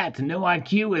at that. No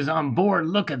IQ is on board.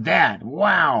 Look at that.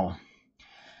 Wow.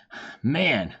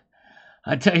 Man,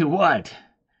 I tell you what.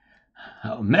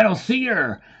 Metal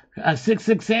Seer.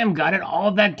 66M got it.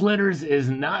 All that glitters is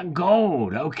not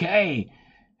gold. Okay.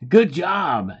 Good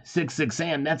job,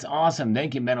 66M. That's awesome.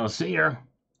 Thank you, Metal Seer.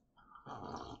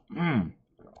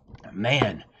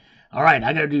 Man. All right,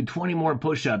 I got to do 20 more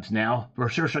push-ups now. For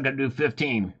sure, so I got to do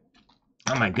 15.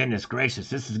 Oh my goodness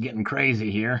gracious, this is getting crazy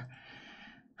here.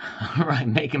 All right,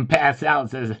 make him pass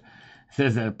out,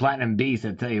 says a Platinum Beast,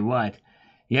 I tell you what.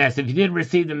 Yes, if you did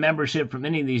receive the membership from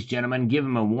any of these gentlemen, give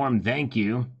them a warm thank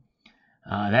you.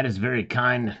 That is very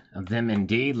kind of them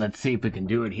indeed. Let's see if we can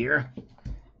do it here.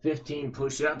 15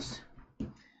 push-ups.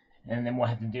 And then we'll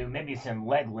have to do maybe some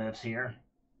leg lifts here.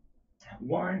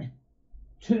 1,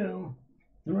 2,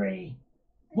 3,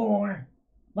 4,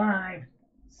 5,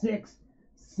 6,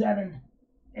 7,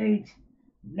 8,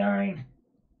 9,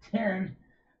 10,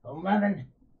 11,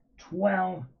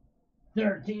 12,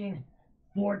 13,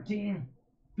 14,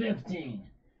 15.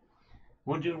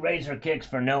 We'll do razor kicks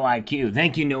for no IQ.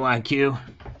 Thank you, no IQ.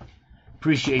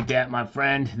 Appreciate that, my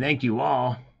friend. Thank you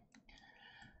all.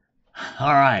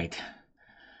 All right.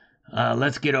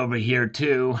 Let's get over here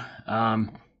to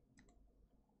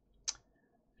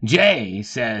Jay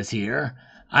says here,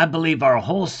 I believe our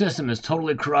whole system is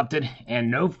totally corrupted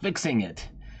and no fixing it.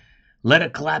 Let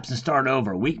it collapse and start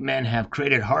over. Weak men have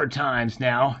created hard times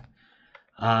now.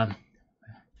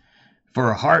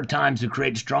 For hard times to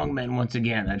create strong men once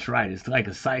again. That's right. It's like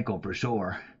a cycle for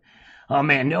sure. Oh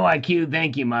man, no IQ.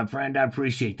 Thank you, my friend. I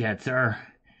appreciate that, sir.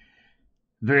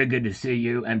 Very good to see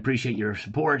you and appreciate your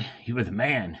support. You were the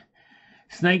man.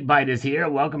 Snakebite is here.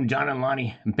 Welcome. John and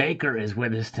Lonnie Baker is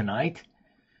with us tonight.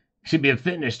 Should be a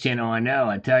fitness channel, I know,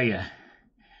 I tell you.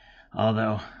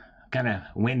 Although, kind of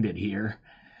winded here.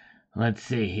 Let's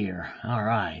see here. All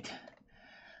right.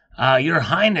 Your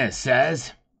Highness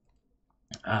says,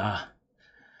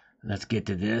 let's get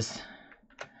to this.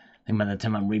 I think by the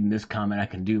time I'm reading this comment, I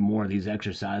can do more of these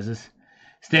exercises.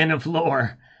 Stand on the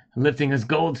floor, lifting his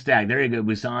gold stack. There you go,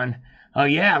 Busan. Oh,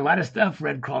 yeah, a lot of stuff,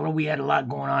 Red Crawler. We had a lot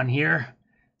going on here.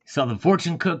 Saw the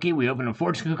fortune cookie. We opened a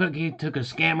fortune cookie, took a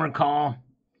scammer call.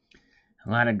 A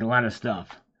lot of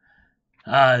stuff.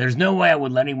 There's no way I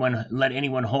would let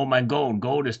anyone hold my gold.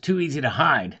 Gold is too easy to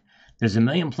hide. There's a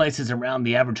million places around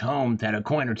the average home that a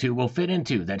coin or two will fit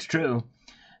into. That's true.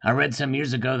 I read some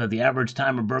years ago that the average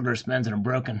time a burglar spends in a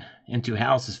broken into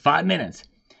house is 5 minutes.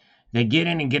 They get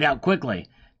in and get out quickly,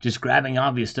 just grabbing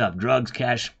obvious stuff, drugs,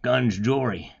 cash, guns,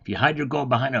 jewelry. If you hide your gold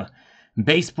behind a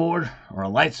baseboard or a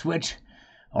light switch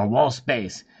or wall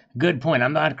space. Good point.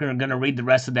 I'm not going to read the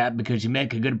rest of that because you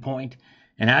make a good point.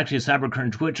 And actually,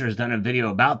 Cybercurrent Twitcher has done a video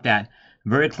about that.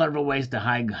 Very clever ways to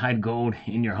hide gold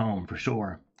in your home, for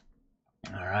sure.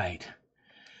 All right.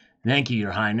 Thank you,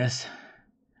 Your Highness.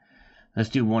 Let's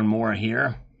do one more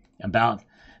here about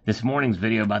this morning's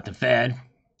video about the Fed.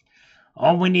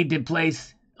 All we need to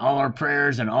place all our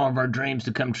prayers and all of our dreams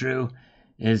to come true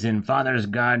is in Father's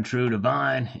God, true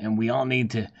divine, and we all need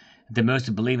to, at the most,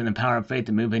 to believe in the power of faith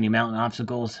to move any mountain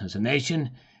obstacles as a nation,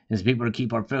 as people to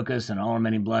keep our focus on all our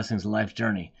many blessings in life's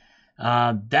journey.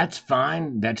 That's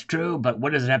fine, that's true, but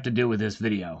what does it have to do with this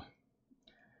video?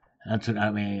 That's what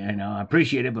I mean. I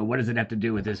appreciate it, but what does it have to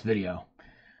do with this video?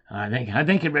 I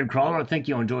think Red Crawler, I think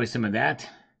you'll enjoy some of that.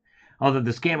 Although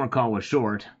the scammer call was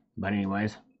short, but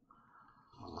anyways.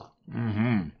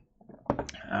 All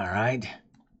right.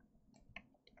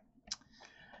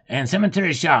 And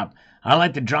Cemetery Shop. I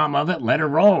like the drama of it. Let it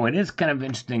roll. It is kind of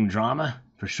interesting drama,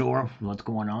 for sure, what's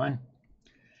going on.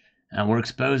 And we're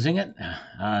exposing it.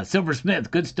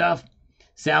 Silversmith, good stuff.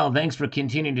 Sal, thanks for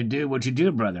continuing to do what you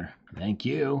do, brother. Thank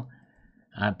you.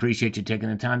 I appreciate you taking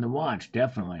the time to watch,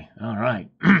 definitely. All right.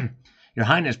 Your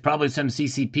Highness, probably some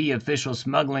CCP official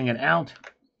smuggling it out,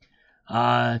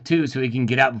 too, so he can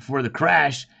get out before the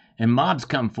crash and mobs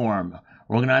come for him.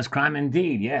 Organized crime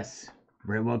indeed, yes.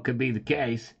 Very well could be the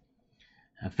case.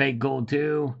 Fake gold,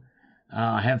 too.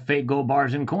 I have fake gold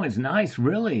bars and coins. Nice,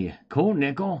 really. Cool,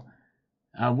 Nickel.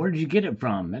 Where did you get it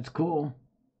from? That's cool.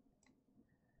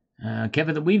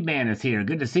 Kevin the Weed Man is here.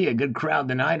 Good to see you. Good crowd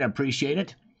tonight. I appreciate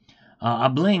it. A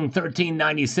Bling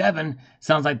 1397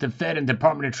 sounds like the Fed and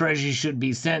Department of Treasury should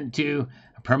be sent to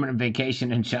a permanent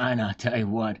vacation in China. I tell you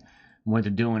what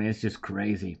they're doing is just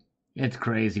crazy. It's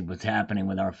crazy what's happening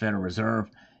with our Federal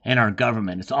Reserve and our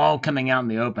government. It's all coming out in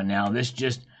the open now. This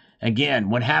just,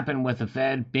 again, what happened with the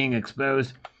Fed being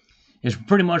exposed is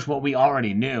pretty much what we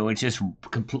already knew. It's just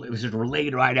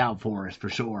relayed right out for us, for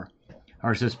sure.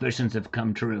 Our suspicions have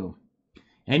come true.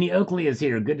 Annie Oakley is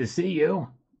here. Good to see you.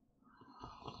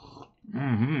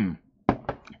 And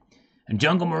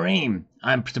Jungle Marine,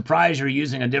 I'm surprised you're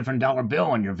using a different dollar bill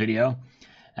on your video.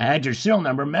 I had your serial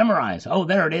number memorized. Oh,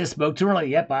 there it is. Spoke too early.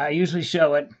 Yep, I usually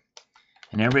show it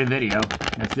in every video.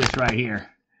 That's this right here.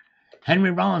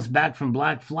 Henry Rollins back from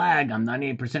Black Flag. I'm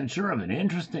 98% sure of it.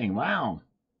 Interesting. Wow.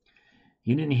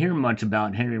 You didn't hear much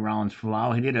about Henry Rollins for a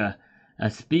while. He did a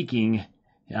speaking.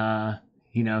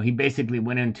 He basically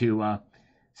went into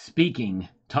speaking,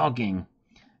 talking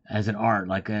as an art,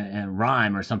 like a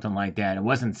rhyme or something like that. It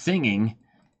wasn't singing.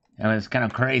 It was kind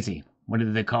of crazy. What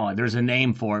did they call it? There's a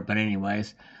name for it, but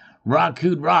anyways. Rock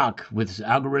Hood Rock with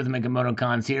algorithmic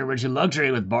emoticons here. Richard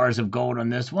Luxury with bars of gold on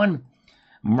this one.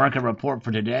 Market report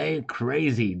for today.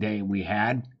 Crazy day we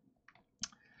had.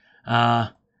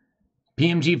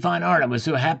 PMG Fine Art, I was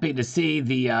so happy to see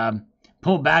the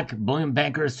pullback. Bullion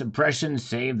banker suppression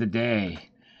saved the day.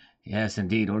 Yes,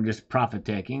 indeed, or just profit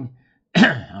taking.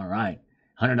 All right.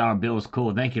 $100 bills,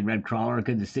 cool. Thank you, Red Crawler.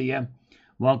 Good to see you.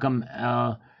 Welcome,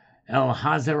 El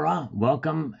Hazara.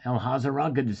 Welcome, El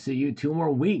Hazara. Good to see you. 2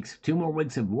 more weeks. 2 more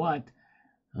weeks of what?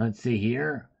 Let's see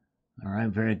here. All right,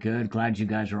 very good. Glad you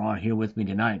guys are all here with me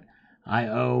tonight. I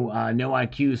owe No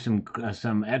IQ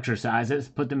some exercises.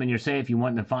 Put them in your safe. You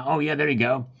want to find. Oh yeah, there you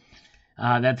go.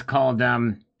 That's called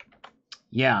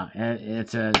yeah,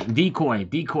 it's a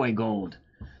decoy gold.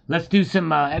 Let's do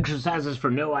some exercises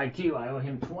for No IQ. I owe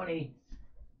him 20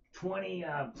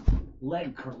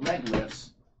 leg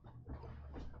lifts.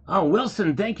 Oh,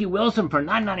 Wilson, thank you, Wilson, for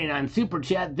 $9.99 super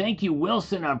chat. Thank you,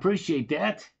 Wilson. I appreciate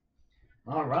that.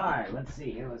 All right, let's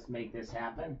see here. Let's make this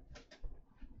happen.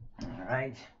 All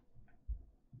right.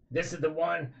 This is the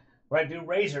one where I do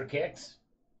razor kicks.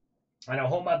 And I'll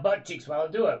hold my butt cheeks while I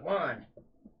do it. 1,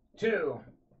 2,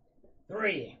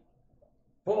 3,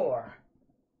 4,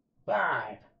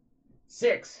 5,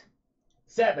 6,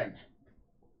 7,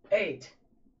 8,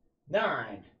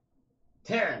 9,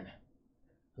 10,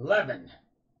 11,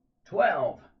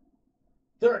 12,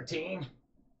 13,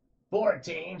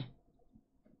 14,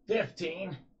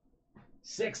 15,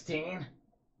 16,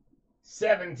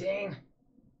 17,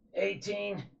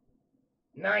 18,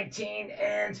 19,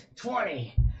 and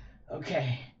 20.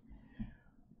 Okay.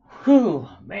 Whew,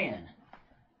 man.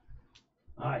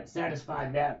 Alright,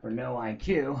 satisfied that for No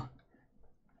IQ.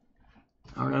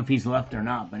 I don't know if he's left or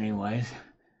not, but anyways.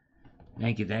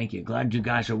 Thank you. Glad you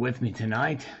guys are with me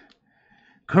tonight.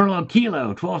 Curlo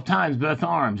Kilo, 12 times both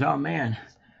arms. Oh, man.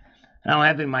 I don't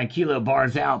have any of my kilo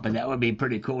bars out, but that would be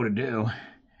pretty cool to do.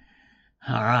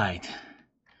 All right.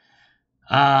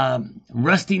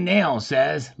 Rusty Nail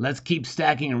says, let's keep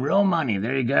stacking real money.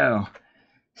 There you go.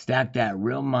 Stack that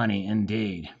real money,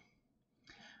 indeed.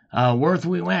 Worth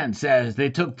We Went says, they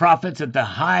took profits at the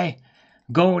high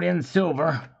gold and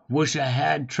silver. Wish I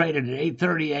had traded at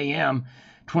 8:30 a.m.,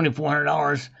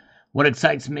 $2,400. What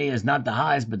excites me is not the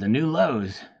highs, but the new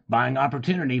lows. Buying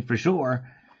opportunity for sure.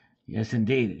 Yes,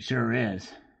 indeed, it sure is.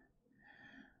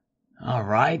 All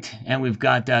right, and we've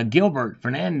got Gilbert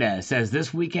Fernandez says,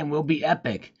 this weekend will be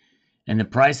epic and the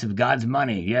price of God's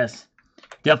money. Yes,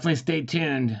 definitely stay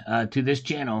tuned to this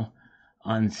channel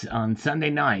on Sunday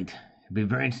night. It'll be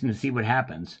very interesting to see what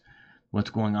happens,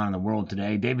 what's going on in the world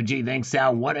today. David G, thanks,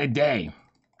 Sal. What a day.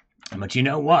 But you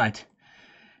know what?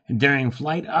 During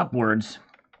flight upwards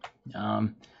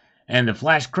and the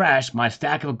flash crash, my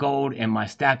stack of gold and my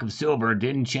stack of silver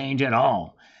didn't change at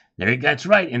all. That's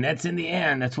right, and that's in the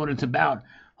end. That's what it's about,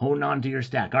 holding on to your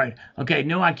stack. All right, okay,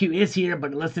 No IQ is here,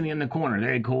 but listening in the corner.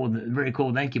 Very cool, very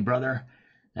cool. Thank you, brother.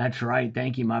 That's right.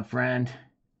 Thank you, my friend.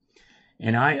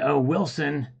 And I owe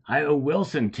Wilson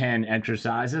 10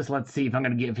 exercises. Let's see if I'm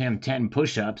going to give him 10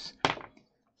 push-ups.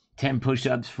 10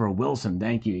 push-ups for Wilson.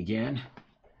 Thank you again.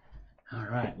 All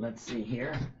right, let's see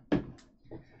here.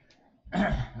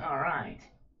 All right.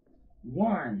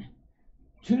 1,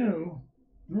 2,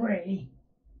 3,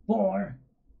 4,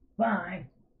 5,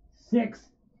 6,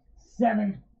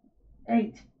 7,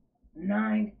 8,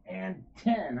 9, and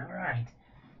 10. All right.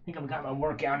 I think I've got my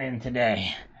workout in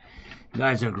today. You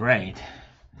guys are great.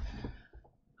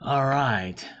 All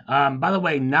right. By the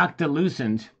way,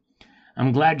 Noctilucent,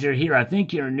 I'm glad you're here. I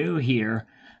think you're new here.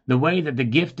 The way that the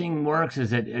gifting works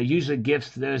is that it usually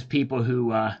gifts those people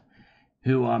who have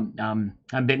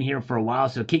been here for a while.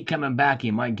 So keep coming back.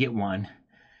 You might get one.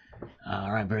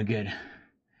 All right. Very good.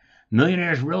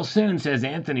 Millionaires real soon, says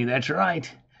Anthony. That's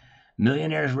right.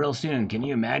 Millionaires real soon. Can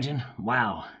you imagine?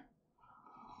 Wow.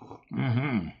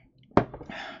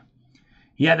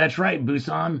 Yeah, that's right,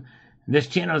 Busan. This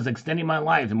channel is extending my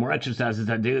life. The more exercises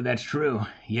I do, that's true.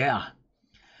 Yeah.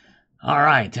 All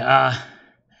right.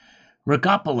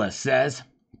 Rickopolis says,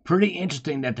 pretty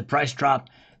interesting that the price drop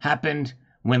happened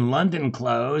when London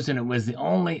closed and it was the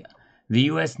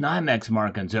U.S. NYMEX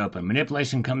markets open.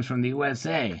 Manipulation comes from the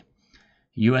USA.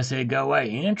 USA go away.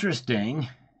 Interesting.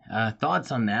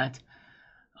 Thoughts on that?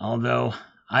 Although,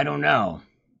 I don't know.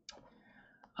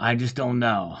 I just don't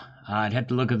know. I'd have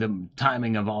to look at the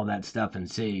timing of all that stuff and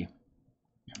see.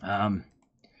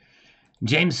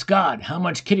 James Scott, how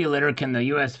much kitty litter can the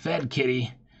U.S. Fed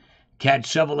kitty cat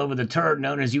shovel over the turd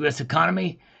known as U.S.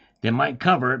 economy? They might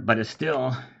cover it, but it's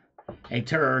still a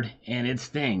turd and it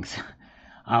stinks.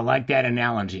 I like that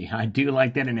analogy. I do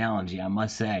like that analogy, I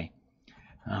must say.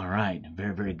 All right.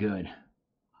 Very, very good.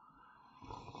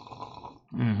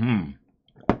 I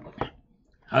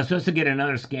was supposed to get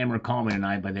another scammer call me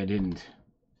tonight, but they didn't.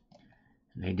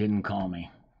 They didn't call me.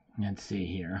 Let's see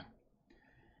here.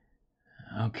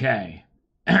 Okay.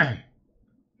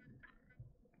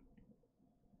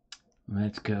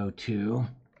 Let's go to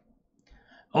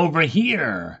over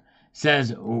here.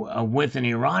 Says with an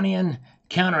Iranian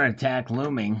counterattack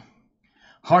looming,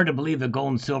 hard to believe the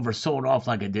gold and silver sold off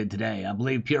like it did today. I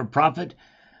believe pure profit.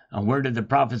 Where did the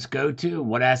profits go to?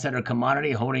 What asset or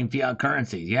commodity holding fiat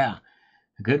currencies? Yeah,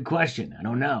 good question. I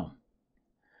don't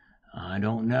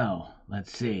know.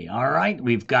 Let's see. All right,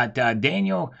 we've got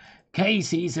Daniel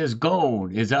Casey says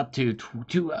gold is up to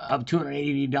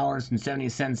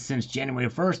 $280.70 since January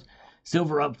 1st.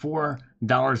 Silver up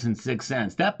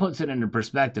 $4.06. That puts it into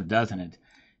perspective, doesn't it?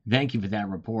 Thank you for that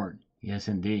report. Yes,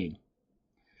 indeed.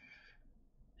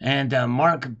 And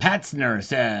Mark Patzner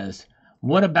says,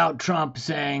 what about Trump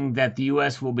saying that the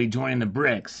U.S. will be joining the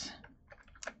BRICS?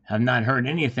 I've not heard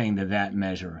anything to that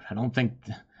measure. I've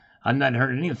not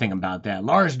heard anything about that.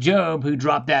 Lars Job, who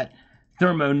dropped that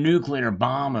thermonuclear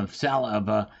bomb of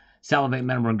Salivate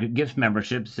member gift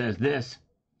membership, says this.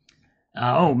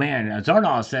 Oh man,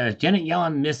 Zardal says, Janet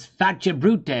Yellen miss Fascia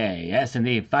Brute. Yes,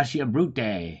 indeed, Fascia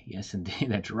Brute. Yes, indeed,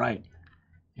 that's right.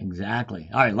 Exactly.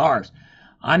 All right, Lars.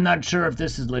 I'm not sure if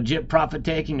this is legit profit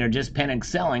taking or just panic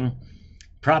selling.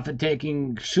 Profit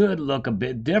taking should look a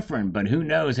bit different, but who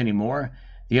knows anymore?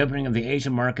 The opening of the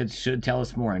Asian markets should tell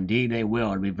us more. Indeed, they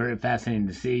will. It'll be very fascinating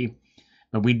to see.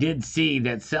 But we did see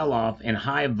that sell-off in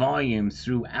high volumes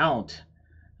throughout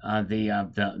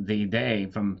the day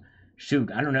from,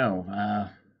 I don't know,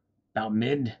 about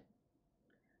mid.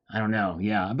 I don't know.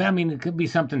 Yeah, but I mean, it could be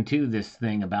something to this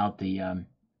thing about the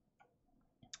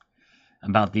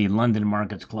London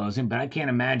markets closing. But I can't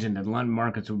imagine that London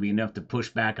markets would be enough to push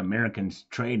back Americans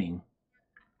trading.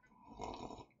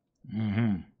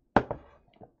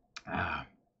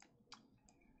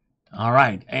 All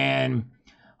right, and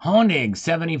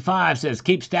Honig75 says,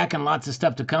 keep stacking, lots of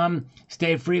stuff to come.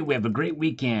 Stay free. We have a great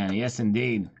weekend. Yes,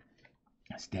 indeed.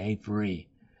 Stay free.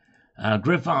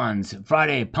 Griffons,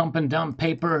 Friday, pump and dump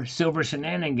paper, silver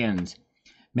shenanigans.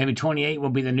 Maybe 28 will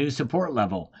be the new support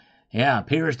level. Yeah,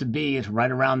 appears to be. It's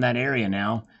right around that area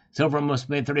now. Silver almost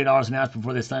made $30 an ounce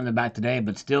before they slammed it back today,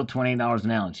 but still $28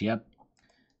 an ounce. Yep,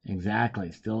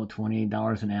 exactly. Still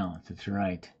 $28 an ounce. That's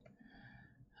right.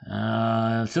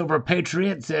 Silver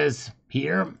Patriot says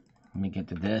here. Let me get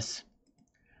to this.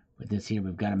 With this here,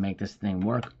 we've got to make this thing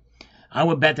work. I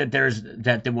would bet that there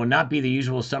will not be the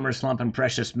usual summer slump in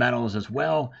precious metals as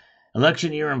well.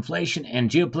 Election year inflation and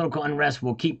geopolitical unrest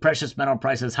will keep precious metal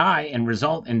prices high and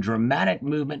result in dramatic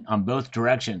movement on both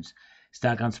directions.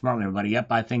 Stock on smartly, everybody.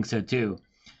 Yep, I think so too.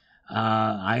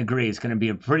 I agree. It's going to be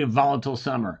a pretty volatile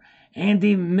summer.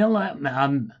 Andy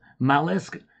Milewski.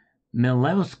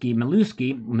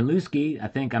 I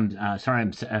think I'm sorry.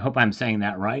 I hope I'm saying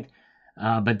that right.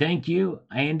 But thank you,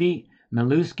 Andy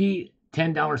Milewski.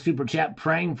 $10 super chat,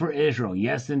 praying for Israel.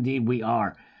 Yes, indeed, we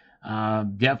are.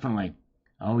 Definitely.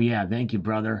 Oh, yeah, thank you,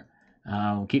 brother.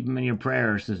 Keep them in your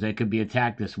prayers as they could be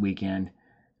attacked this weekend.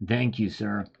 Thank you,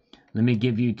 sir. Let me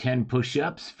give you 10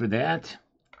 push-ups for that.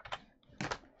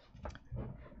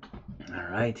 All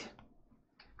right.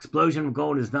 Explosion of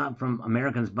gold is not from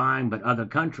Americans buying, but other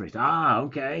countries. Ah,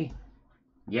 okay.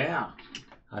 Yeah,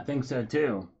 I think so,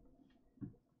 too.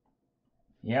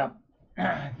 Yep,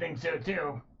 I think so,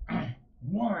 too.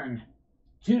 1,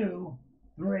 2,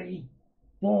 3,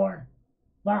 4,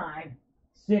 5,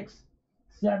 6,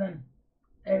 7,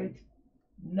 8,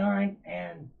 9,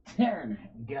 and 10. Here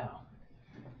we go.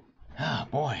 Oh,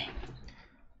 boy.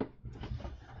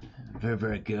 Very,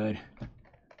 very good.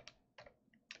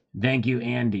 Thank you,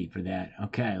 Andy, for that.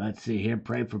 Okay, let's see here.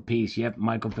 Pray for peace. Yep,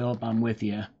 Michael Phillip, I'm with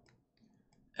you.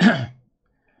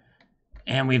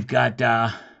 And we've got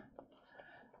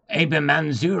Abin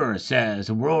Manzur says,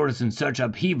 the world is in such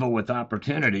upheaval with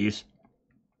opportunities.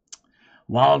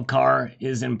 Wild card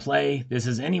is in play. This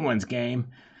is anyone's game.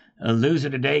 A loser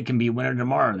today can be a winner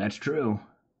tomorrow. That's true.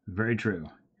 Very true.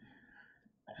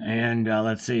 And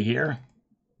let's see here.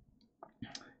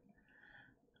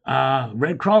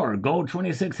 Red Crawler, gold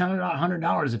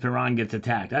 $2,600 if Iran gets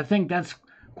attacked. I think that's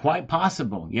quite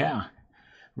possible. Yeah.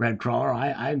 Red Crawler,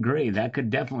 I agree. That could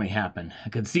definitely happen. I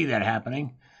could see that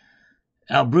happening.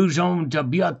 Brujon de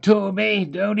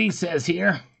Biotobe Dodi says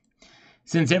here,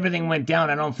 since everything went down,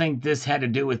 I don't think this had to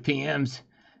do with PMs.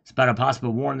 It's about a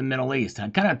possible war in the Middle East. I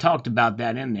kind of talked about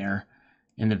that in there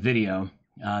in the video,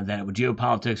 that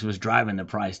geopolitics was driving the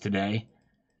price today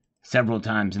several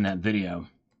times in that video.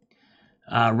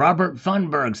 Robert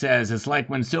Funberg says, it's like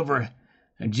when silver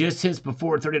just hits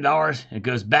before $30, it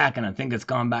goes back, and I think it's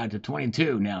gone back to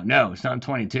 22 now. No, it's not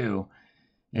 22.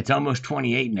 It's almost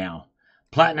 28 now.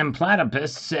 Platinum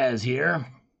Platypus says here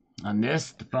on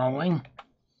this, the following.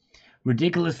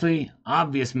 Ridiculously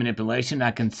obvious manipulation.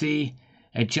 I can see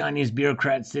a Chinese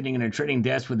bureaucrat sitting at a trading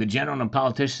desk with a general and a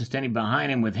politician standing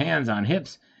behind him with hands on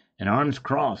hips and arms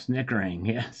crossed, snickering.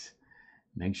 Yes.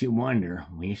 Makes you wonder.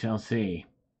 We shall see.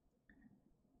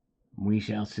 We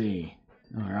shall see.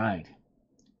 All right.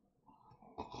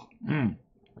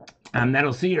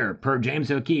 Metal Seer, per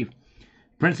James O'Keefe.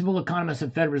 Principal economist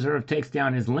of Fed Reserve takes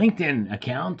down his LinkedIn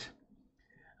account.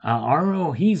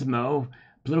 Arohismo,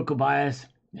 political bias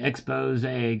expose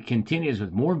continues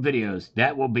with more videos.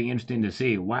 That will be interesting to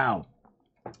see. Wow.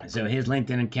 So his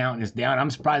LinkedIn account is down. I'm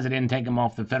surprised I didn't take him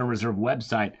off the Federal Reserve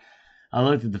website. I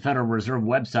looked at the Federal Reserve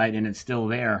website and it's still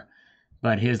there.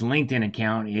 But his LinkedIn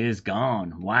account is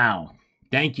gone. Wow.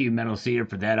 Thank you, Metal Seer,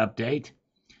 for that update.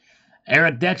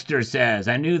 Eric Dexter says,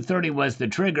 I knew 30 was the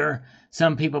trigger.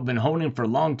 Some people have been holding for a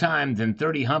long time. Then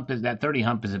 30 hump is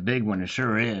a big one. It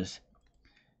sure is.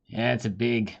 Yeah, it's a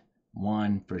big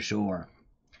one for sure.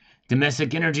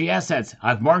 Domestic energy assets.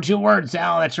 I've marked your words,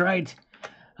 Sal. That's right.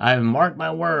 I've marked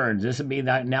my words. This will be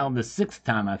now the 6th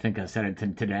time I think I said it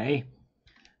today.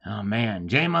 Oh, man.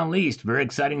 Jam Unleashed. Very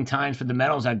exciting times for the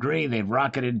metals. I agree. They've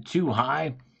rocketed too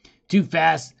high, too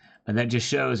fast. But that just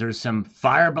shows there's some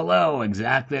fire below.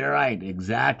 Exactly right.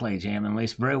 Exactly, Jam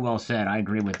Unleashed. Very well said. I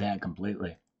agree with that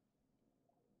completely.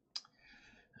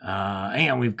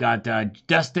 And we've got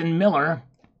Dustin Miller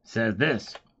says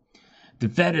this. The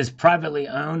Fed is privately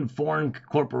owned foreign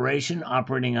corporation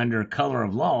operating under color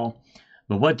of law.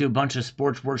 But what do a bunch of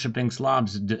sports-worshipping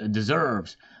slobs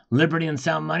deserves? Liberty and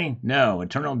sound money? No.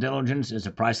 Eternal diligence is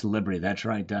the price of liberty. That's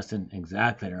right, Dustin.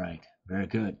 Exactly right. Very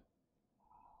good.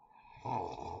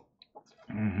 Oh,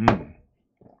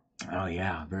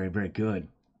 yeah. Very, very good.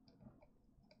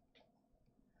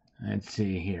 Let's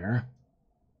see here.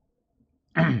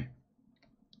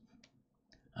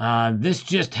 This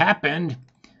just happened.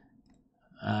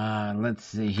 Let's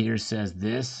see here. Says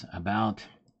this about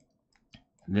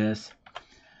this.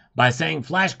 By saying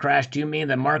flash crash, do you mean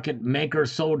the market makers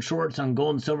sold shorts on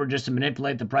gold and silver just to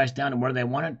manipulate the price down to where they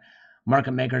want it?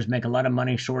 Market makers make a lot of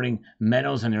money shorting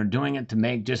metals, and they're doing it to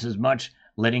make just as much,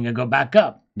 letting it go back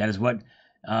up. That is what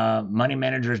money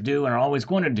managers do and are always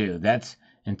going to do. That's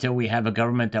until we have a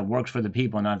government that works for the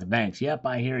people, not the banks. Yep,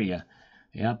 I hear you.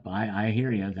 Yep, I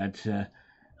hear you. That's I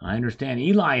understand.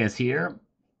 Eli is here.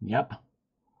 Yep.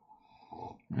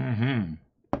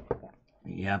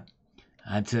 Yep.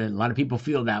 That's a lot of people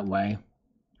feel that way.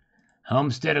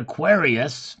 Homestead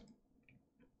Aquarius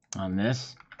on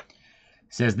this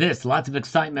says this. Lots of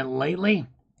excitement lately.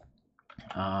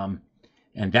 And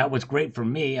that was great for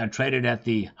me. I traded at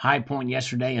the high point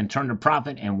yesterday and turned a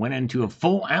profit and went into a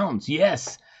full ounce.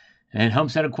 Yes. And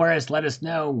Homestead Aquarius let us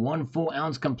know 1 full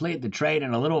ounce complete. The trade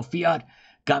and a little fiat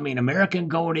got me an American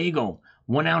Gold Eagle.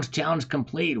 1 ounce challenge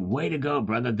complete. Way to go,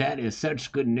 brother. That is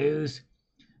such good news.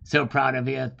 So proud of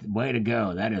you. Way to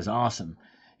go. That is awesome.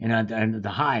 And the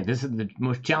high, this is the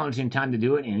most challenging time to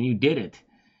do it, and you did it.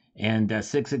 And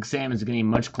 6 exam is getting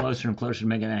much closer and closer to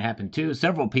making that happen, too.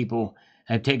 Several people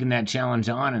have taken that challenge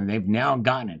on, and they've now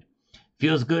gotten it.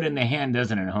 Feels good in the hand,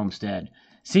 doesn't it, Homestead?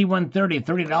 C130,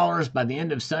 $30 by the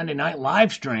end of Sunday night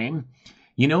live stream.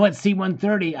 You know what,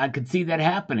 C130, I could see that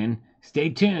happening. Stay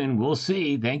tuned. We'll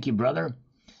see. Thank you, brother.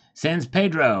 Sans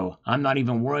Pedro, I'm not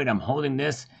even worried. I'm holding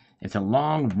this. It's a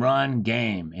long-run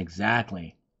game.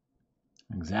 Exactly.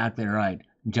 Exactly right.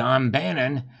 John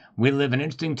Bannon, we live in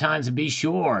interesting times to be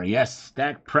sure. Yes,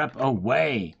 stack prep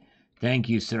away. Thank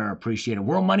you, sir. Appreciate it.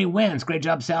 World Money wins. Great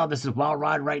job, Sal. This is Wild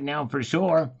Ride right now for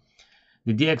sure.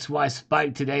 The DXY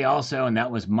spiked today also, and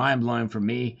that was mind-blowing for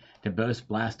me to both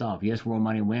blast off. Yes, World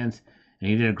Money wins. And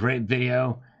you did a great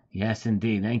video. Yes,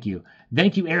 indeed. Thank you.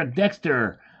 Thank you, Eric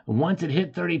Dexter. Once it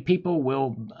hit 30, people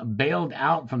will bailed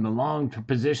out from the long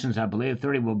positions. I believe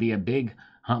 30 will be a big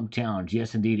hump challenge.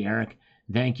 Yes, indeed, Eric.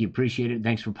 Thank you. Appreciate it.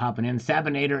 Thanks for popping in.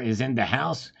 Sabinator is in the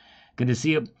house. Good to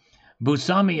see you.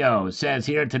 Busamio says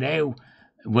here today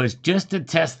was just to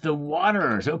test the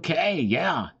waters. Okay,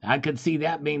 yeah. I could see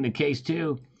that being the case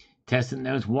too. Testing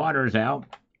those waters out.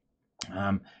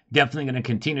 Definitely going to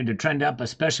continue to trend up,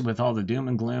 especially with all the doom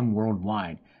and gloom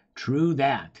worldwide. True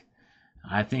that.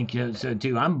 I think so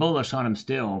too. I'm bullish on him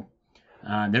still.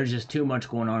 There's just too much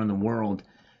going on in the world.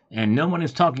 And no one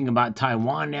is talking about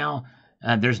Taiwan now.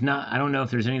 There's not, I don't know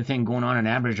if there's anything going on in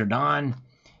Azerbaijan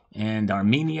and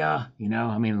Armenia. You know,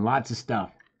 I mean, lots of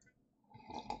stuff.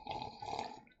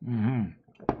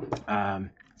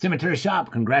 Cemetery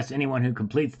Shop, congrats to anyone who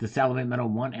completes the Salivate Metal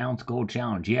 1 ounce gold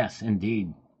challenge. Yes,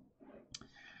 indeed.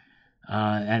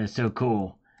 That is so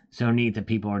cool. So neat that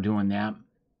people are doing that.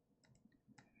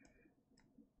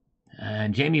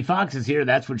 Jamie Foxx is here.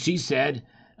 That's what she said.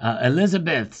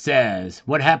 Elizabeth says,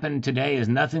 what happened today is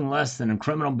nothing less than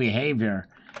criminal behavior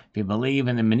if you believe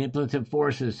in the manipulative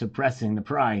forces suppressing the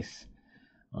price.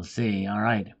 We'll see. All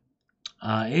right.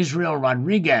 Israel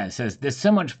Rodriguez says, this is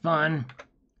so much fun.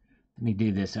 Let me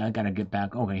do this. I got to get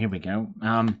back. Okay, here we go.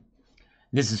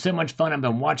 This is so much fun. I've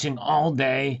been watching all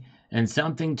day, and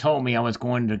something told me it was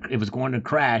going to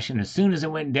crash, and as soon as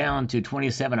it went down to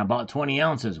 27, I bought 20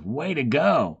 ounces. Way to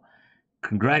go.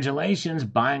 Congratulations,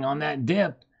 buying on that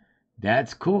dip.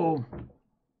 That's cool.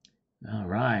 All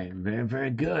right. Very, very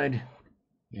good.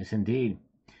 Yes, indeed.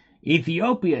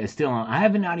 Ethiopia is still on. I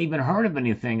have not even heard of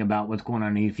anything about what's going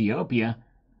on in Ethiopia.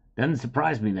 Doesn't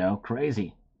surprise me, though.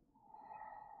 Crazy.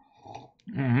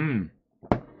 Man,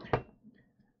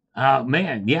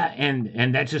 yeah,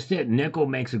 and that's just it. Nickel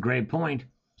makes a great point.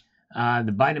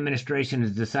 The Biden administration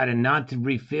has decided not to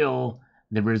refill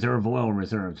the reserve oil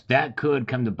reserves. That could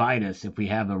come to bite us if we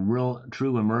have a real,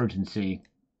 true emergency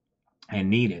and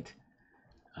need it.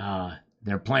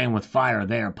 They're playing with fire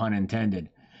there, pun intended.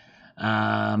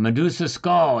 Medusa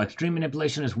Skull, extreme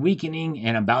manipulation is weakening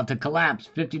and about to collapse.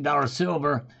 $50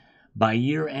 silver by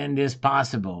year end is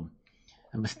possible.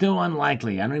 Still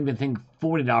unlikely. I don't even think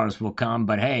 $40 will come,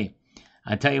 but hey,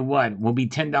 I tell you what, we'll be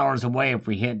 $10 away if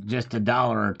we hit just $1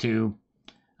 or two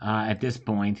at this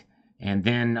point, and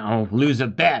then I'll lose a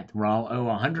bet where I'll owe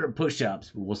 100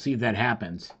 push-ups. We'll see if that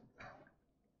happens.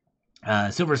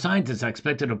 Silver Scientists are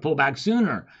expected to pull back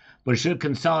sooner, but should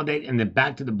consolidate and then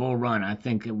back to the bull run. I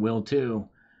think it will too.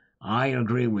 I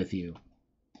agree with you.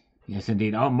 Yes,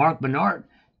 indeed. Oh, Mark Bernard.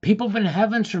 People have been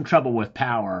having some trouble with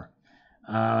power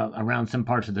around some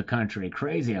parts of the country.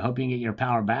 Crazy. I hope you can get your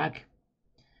power back.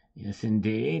 Yes,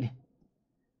 indeed.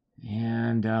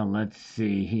 And let's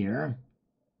see here.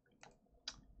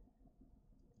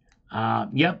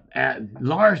 Yep.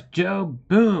 Lars Joe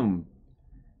Boom.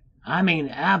 I mean,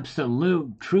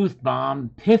 absolute truth bomb,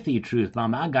 pithy truth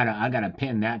bomb. I gotta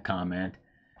pin that comment.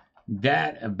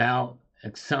 That about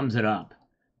sums it up.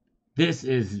 This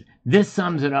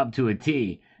sums it up to a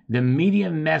T. The media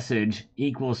message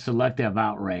equals selective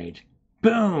outrage.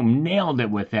 Boom, nailed it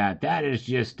with that. That is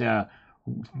just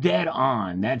dead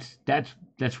on.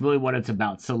 That's really what it's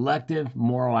about. Selective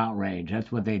moral outrage.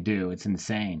 That's what they do. It's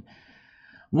insane.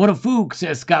 What a fook,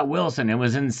 says Scott Wilson. It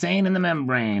was insane in the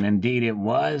membrane. Indeed it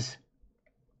was.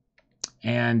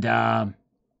 And Suraju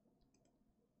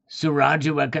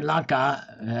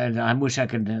Ekalaka, I wish I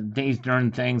could, these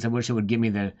darn things, I wish it would give me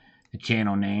the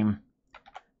channel name.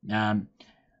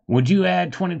 Would you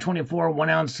add 2024 1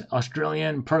 ounce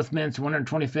Australian Perth Mint's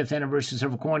 125th anniversary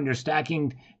silver coin you're stacking?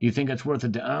 Do you think it's worth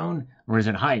it to own, or is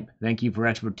it hype? Thank you for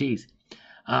expertise.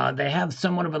 They have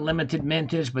somewhat of a limited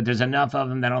mintage, but there's enough of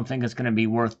them that I don't think it's going to be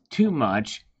worth too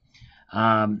much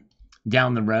down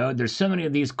the road. There's so many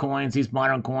of these coins, these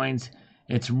modern coins,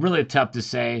 it's really tough to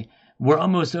say. We're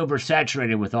almost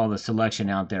oversaturated with all the selection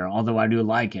out there, although I do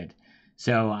like it.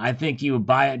 So I think you would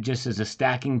buy it just as a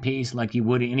stacking piece like you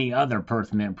would any other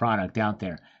Perth Mint product out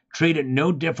there. Treat it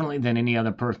no differently than any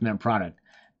other Perth Mint product.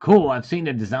 Cool, I've seen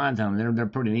the designs on them. They're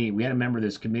pretty neat. We had a member of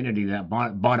this community that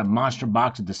bought a monster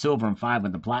box of the silver and 5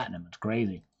 with the platinum. It's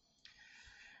crazy.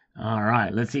 All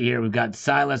right, let's see here. We've got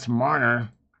Silas Marner,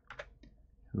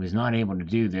 who is not able to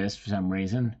do this for some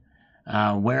reason.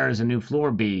 Where is the new floor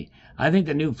be? I think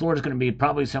the new floor is going to be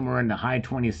probably somewhere in the high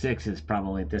 26s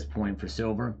probably at this point for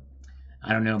silver.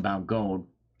 I don't know about gold.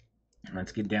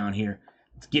 Let's get down here.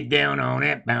 Let's get down on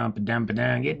it. Get down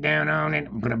on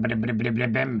it.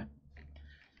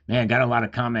 Man, got a lot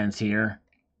of comments here.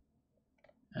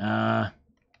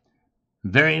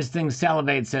 Various things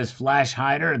salivate, says Flash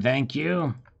Hider. Thank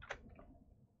you.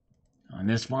 On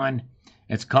this one,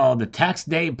 it's called the Tax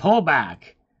Day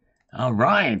Pullback. All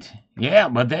right. Yeah,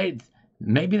 but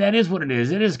maybe that is what it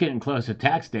is. It is getting close to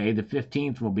tax day. The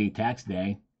 15th will be tax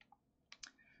day.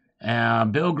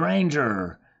 Bill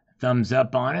Granger, thumbs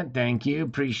up on it. Thank you.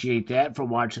 Appreciate that for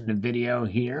watching the video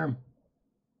here.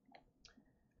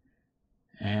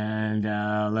 And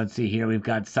let's see here. We've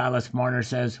got Silas Marner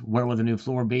says, where will the new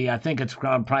floor be? I think it's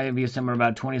probably be somewhere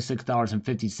about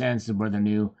 $26.50 is where the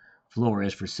new floor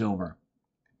is for silver.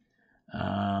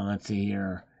 Let's see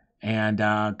here. And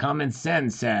Common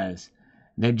Sense says,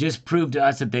 they just proved to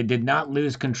us that they did not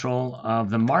lose control of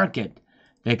the market.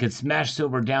 They could smash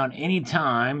silver down any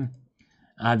time,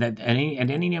 at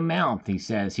any amount, he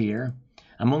says here.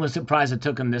 I'm only surprised it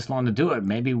took them this long to do it.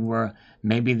 Maybe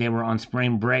they were on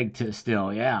spring break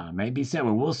still. Yeah, maybe so.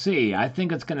 Well, we'll see. I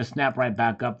think it's going to snap right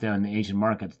back up there in the Asian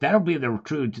markets. That'll be the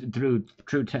true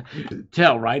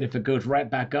tell, right? If it goes right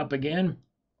back up again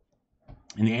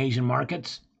in the Asian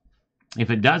markets. If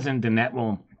it doesn't, then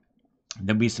there'll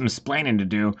be some splaining to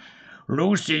do.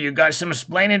 Lucy, you got some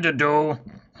explaining to do.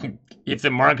 If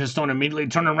the markets don't immediately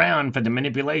turn around for the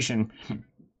manipulation.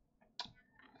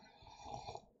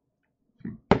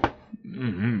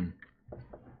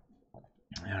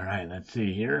 All right, let's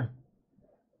see here.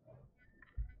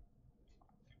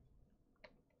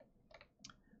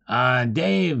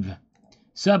 Dave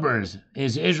Subbers,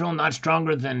 is Israel not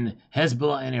stronger than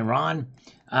Hezbollah and Iran?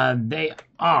 They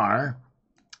are,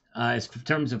 in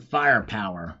terms of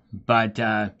firepower, but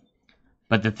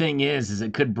the thing is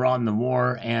it could broaden the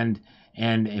war, and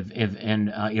if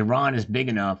Iran is big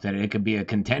enough that it could be a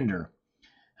contender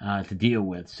to deal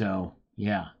with. So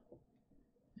yeah,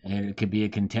 it could be a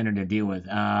contender to deal with.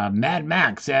 Mad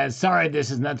Max says, sorry, this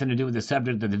has nothing to do with the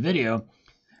subject of the video,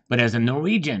 but as a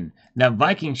Norwegian, that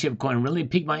Viking ship coin really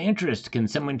piqued my interest. Can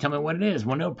someone tell me what it is?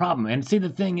 Well, no problem. And see, the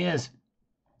thing is,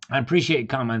 I appreciate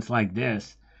comments like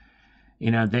this.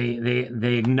 You know,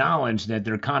 they acknowledge that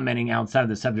they're commenting outside of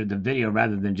the subject of the video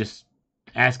rather than just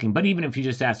asking. But even if you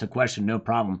just ask a question, no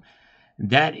problem.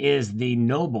 That is the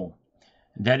Noble.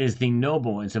 That is the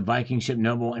Noble. It's a Viking ship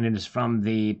Noble, and it is from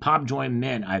the Pobjoy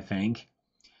Mint, I think.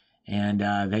 And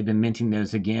they've been minting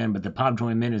those again, but the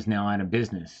Pobjoy Mint is now out of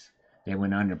business. They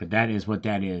went under, but that is what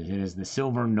that is. It is the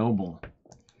Silver Noble.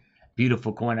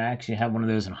 Beautiful coin. I actually have one of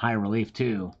those in high relief,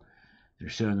 too. They're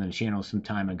showing on the channel some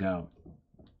time ago.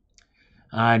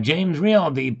 James Real,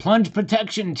 the Plunge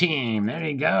Protection Team. There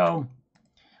you go.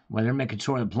 Well, they're making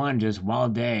sure the plunge is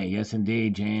wild day. Yes,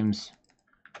 indeed, James.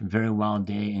 Very wild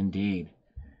day indeed.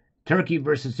 Turkey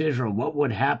versus Israel. What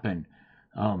would happen?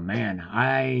 Oh, man.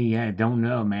 I don't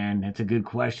know, man. That's a good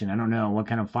question. I don't know what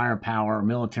kind of firepower or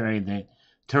military that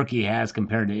Turkey has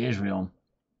compared to Israel.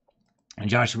 And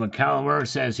Joshua Calower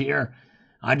says here,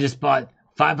 I just bought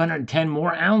 510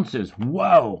 more ounces.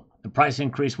 Whoa. The price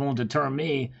increase won't deter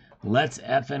me. Let's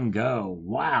effing go.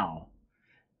 Wow.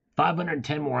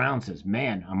 510 more ounces.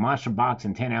 Man, a monster box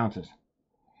and 10 ounces.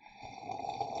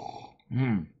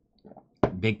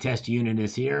 Big test unit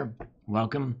is here.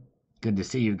 Welcome. Good to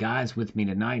see you guys with me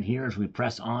tonight here as we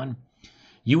press on.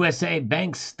 USA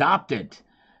Bank stopped it.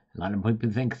 A lot of people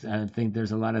think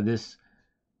there's a lot of this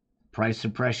price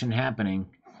suppression happening.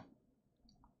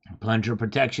 Plunger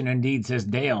protection indeed, says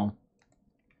Dale.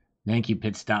 Thank you,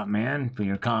 Pit Stop Man, for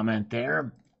your comment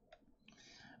there.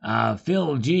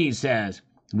 Phil G says,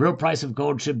 real price of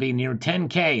gold should be near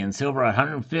 10K and silver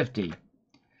 150.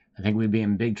 I think we'd be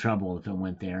in big trouble if it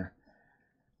went there.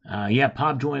 Yeah,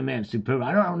 Pobjoy Mint, superb.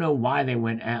 I don't know why they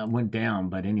went down,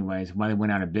 but anyways, why they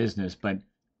went out of business, but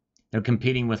they're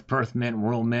competing with Perth Mint,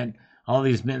 World Mint, all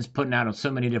these mints putting out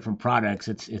so many different products.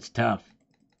 It's tough.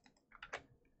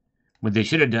 What they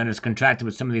should have done is contracted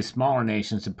with some of these smaller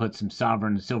nations to put some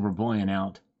sovereign silver bullion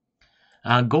out.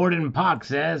 Gordon Pock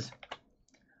says,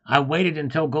 I waited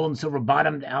until gold and silver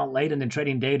bottomed out late in the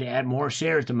trading day to add more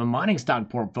shares to my mining stock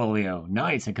portfolio.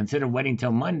 Nice. I considered waiting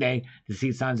till Monday to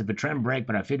see signs of a trend break,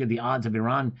 but I figured the odds of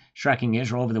Iran striking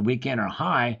Israel over the weekend are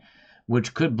high,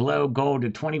 which could blow gold to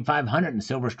 2,500 and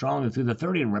silver strongly through the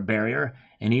 30 barrier.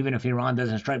 And even if Iran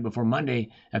doesn't strike before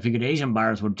Monday, I figured Asian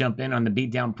buyers would jump in on the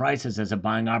beat down prices as a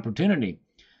buying opportunity.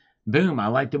 Boom. I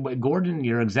like the way, Gordon,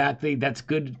 that's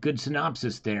good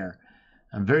synopsis there.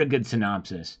 A very good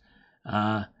synopsis.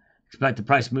 Expect the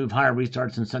price to move higher,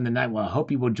 restarts on Sunday night. Well, I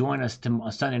hope you will join us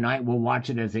Sunday night. We'll watch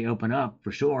it as they open up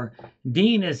for sure.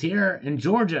 Dean is here in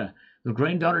Georgia. The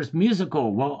Granddaughters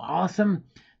musical. Well, awesome.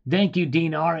 Thank you,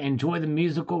 Dean R. Enjoy the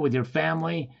musical with your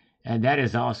family. And that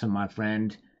is awesome, my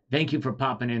friend. Thank you for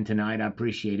popping in tonight. I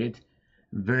appreciate it.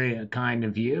 Very kind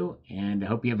of you. And I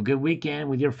hope you have a good weekend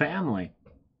with your family.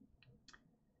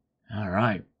 All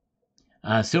right.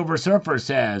 Silver Surfer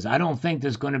says, I don't think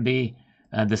there's going to be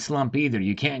the slump either.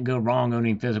 You can't go wrong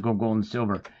owning physical gold and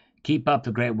silver. Keep up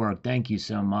the great work. Thank you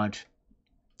so much.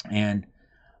 And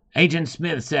Agent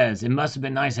Smith says, it must have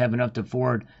been nice to have enough to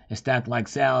afford a stack like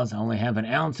Sal's. I only have an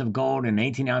ounce of gold and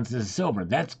 18 ounces of silver.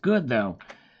 That's good, though.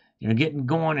 You're getting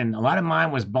going, and a lot of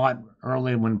mine was bought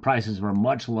early when prices were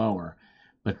much lower.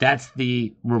 But that's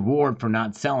the reward for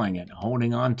not selling it,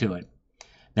 holding on to it.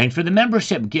 Thanks for the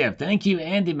membership gift. Thank you,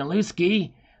 Andy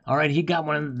Maluski. All right, he got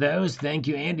one of those. Thank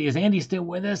you, Andy. Is Andy still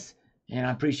with us? And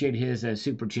I appreciate his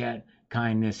super chat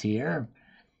kindness here.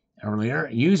 Earlier,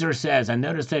 user says, I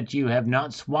noticed that you have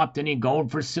not swapped any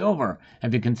gold for silver.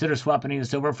 Have you considered swapping any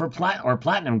silver for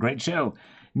platinum? Great show.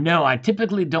 No, I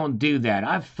typically don't do that.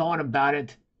 I've thought about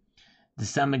it to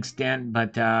some extent,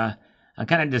 but I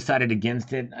kind of decided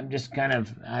against it. I've just kind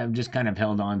of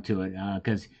held on to it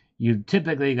because you're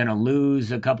typically going to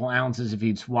lose a couple ounces if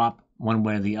you'd swap one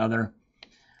way or the other.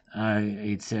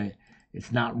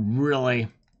 It's not really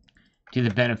to the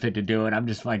benefit to do it. I'm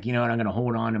just like, you know what, I'm going to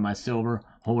hold on to my silver,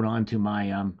 hold on to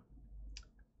my,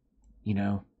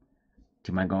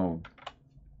 to my gold.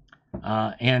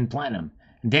 And platinum.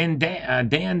 Dan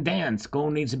Dance,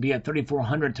 gold needs to be at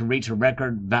 3,400 to reach a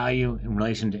record value in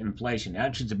relation to inflation.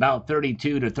 Actually, it's about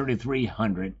 32 to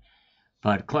 3,300,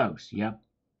 but close. Yep.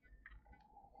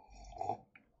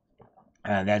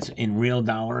 That's in real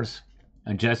dollars,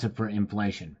 adjusted for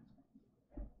inflation.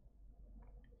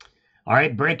 All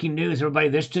right, breaking news, everybody.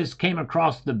 This just came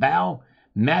across the bow.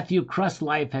 Matthew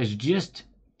Crustlife has just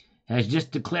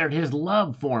declared his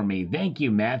love for me. Thank you,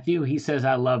 Matthew. He says,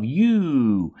 I love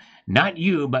you. Not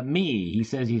you, but me. He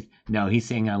says he's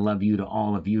saying I love you to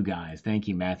all of you guys. Thank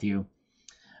you, Matthew.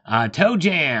 Toe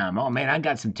jam. Oh, man, I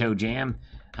got some toe jam.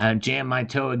 I jammed my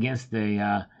toe against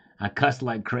the, I cussed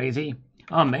like crazy.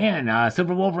 Oh, man,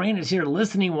 Silver Wolverine is here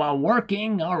listening while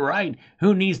working. All right.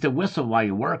 Who needs to whistle while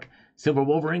you work? Silver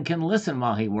Wolverine can listen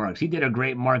while he works. He did a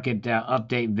great market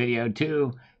update video,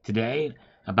 too, today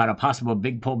about a possible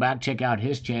big pullback. Check out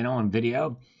his channel and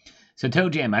video. So Toe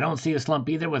Jam, I don't see a slump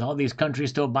either with all these countries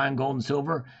still buying gold and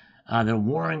silver. They're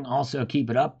warring, also keep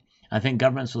it up. I think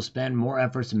governments will spend more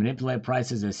efforts to manipulate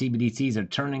prices as CBDCs are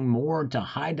turning more to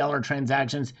high dollar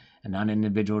transactions and not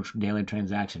individual daily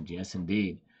transactions. Yes,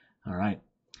 indeed. All right.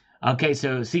 Okay,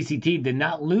 so CCT did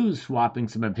not lose swapping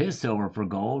some of his silver for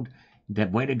gold.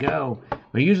 That way to go.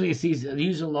 But usually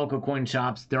local coin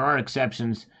shops, there are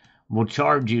exceptions, will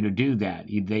charge you to do that.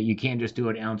 You can't just do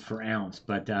it ounce for ounce.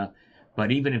 But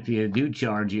even if you do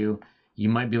charge you, you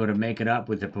might be able to make it up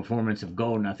with the performance of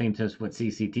gold, and I think that's what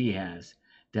CCT has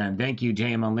done. Thank you,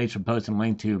 JM Unleashed, for posting a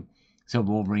link to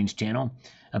Silver Wolverine's channel.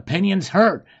 Opinions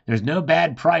hurt. There's no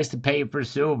bad price to pay for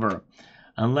silver,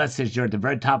 unless you're at the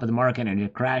very top of the market and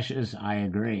it crashes. I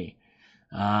agree.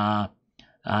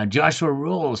 Joshua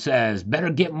Rule says,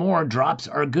 better get more. Drops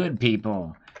are good,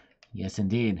 people. Yes,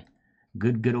 indeed.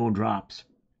 Good old drops.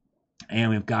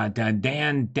 And we've got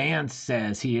Dan Dance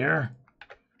says here,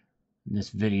 in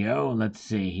this video, let's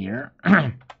see here.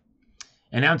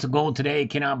 An ounce of gold today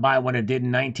cannot buy what it did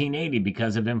in 1980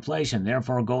 because of inflation.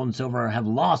 Therefore, gold and silver have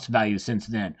lost value since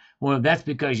then. Well, that's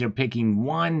because you're picking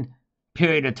one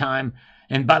period of time.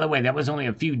 And by the way, that was only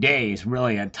a few days,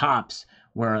 really, at tops,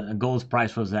 where the gold's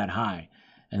price was that high.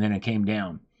 And then it came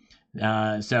down.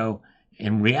 So,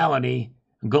 in reality,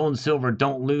 gold and silver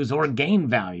don't lose or gain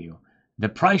value. The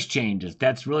price changes.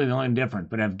 That's really the only difference.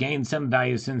 But I've gained some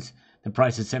value since the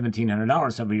price of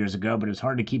 $1,700 several years ago, but it's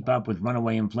hard to keep up with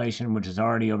runaway inflation, which is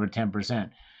already over 10%.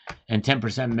 And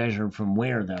 10% measured from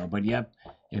where, though? But yep,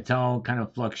 it's all kind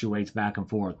of fluctuates back and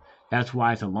forth. That's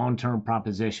why it's a long-term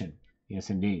proposition. Yes,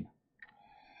 indeed.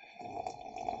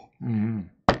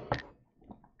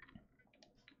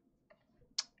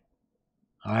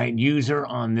 All right, user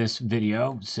on this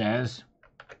video says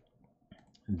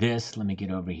this. Let me get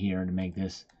over here to make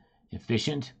this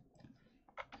efficient.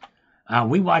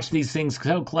 We watch these things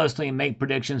so closely and make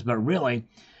predictions, but really,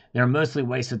 they're mostly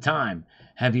waste of time.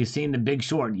 Have you seen The Big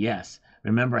Short? Yes.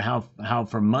 Remember how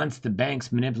for months the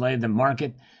banks manipulated the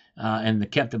market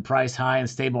and kept the price high and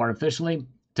stable artificially?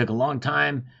 Took a long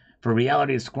time for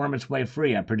reality to squirm its way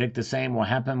free. I predict the same will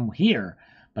happen here.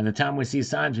 By the time we see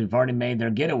signs, we've already made their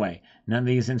getaway. None of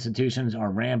these institutions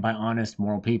are ran by honest,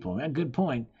 moral people. A good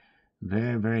point.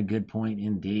 Very, very good point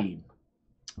indeed.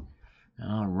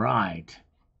 All right.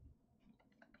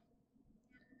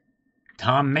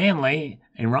 Tom Manley,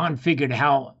 Iran figured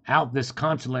how out this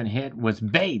consulate hit was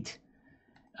bait.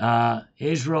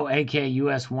 Israel, aka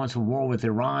U.S., wants a war with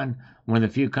Iran, one of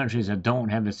the few countries that don't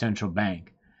have a central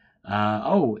bank.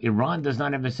 Iran does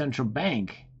not have a central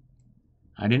bank.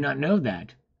 I did not know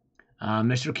that.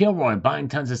 Mr. Kilroy, buying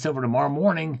tons of silver tomorrow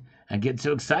morning. I get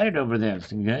so excited over this.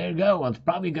 There you go. Well, it's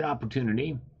probably a good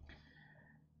opportunity.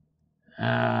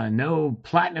 No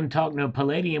platinum talk, no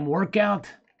palladium workout.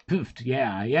 Poofed.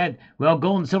 Yeah. Well,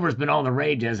 gold and silver's been all the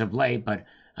rage as of late, but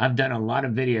I've done a lot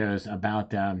of videos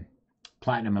about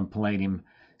platinum and palladium,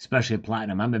 especially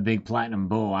platinum. I'm a big platinum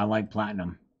bull. I like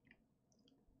platinum.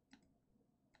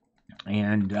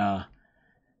 And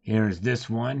here's this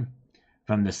one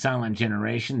from the Silent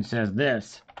Generation. Says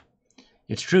this.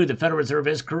 It's true, the Federal Reserve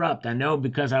is corrupt. I know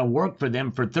because I worked for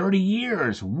them for 30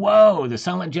 years. Whoa, the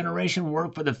Silent Generation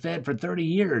worked for the Fed for 30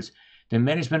 years. The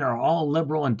management are all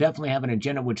liberal and definitely have an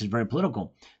agenda which is very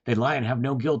political. They lie and have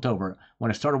no guilt over it.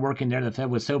 When I started working there, the Fed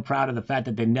was so proud of the fact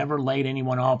that they never laid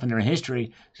anyone off in their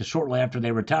history. So shortly after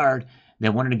they retired, they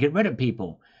wanted to get rid of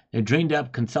people. They dreamed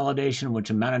up consolidation, which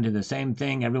amounted to the same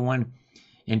thing. Everyone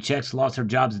in checks lost their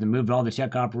jobs and they moved all the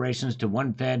check operations to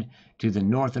one Fed to the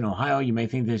north in Ohio. You may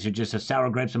think this is just a sour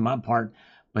grapes on my part,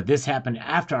 but this happened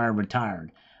after I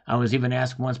retired. I was even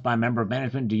asked once by a member of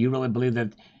management, do you really believe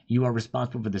that you are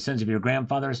responsible for the sins of your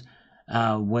grandfathers.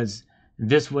 Was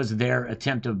their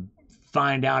attempt to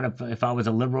find out if I was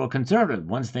a liberal or conservative.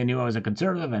 Once they knew I was a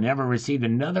conservative, I never received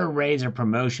another raise or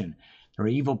promotion. They're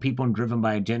evil people and driven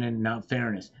by agenda, not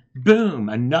fairness. Boom!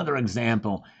 Another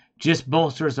example. Just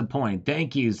bolsters the point.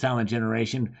 Thank you, Silent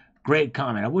Generation. Great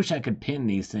comment. I wish I could pin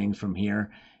these things from here.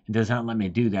 It does not let me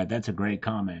do that. That's a great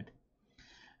comment.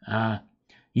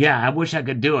 Yeah, I wish I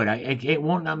could do it. It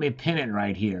won't let me pin it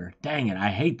right here. Dang it, I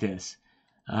hate this.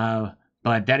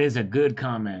 But that is a good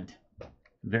comment.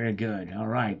 Very good. All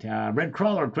right. Red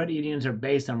Crawler, credit unions are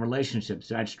based on relationships.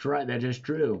 That's true. That is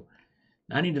true.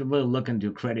 I need to really look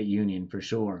into credit union for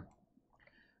sure.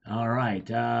 All right.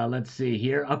 Let's see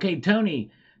here. Okay,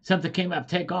 Tony, something came up.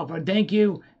 Take off. Thank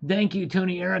you. Thank you,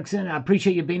 Tony Erickson. I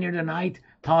appreciate you being here tonight.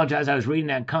 Apologize, I was reading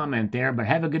that comment there, but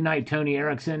have a good night, Tony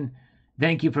Erickson.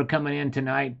 Thank you for coming in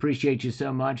tonight. Appreciate you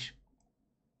so much.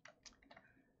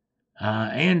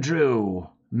 Andrew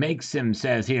Makesim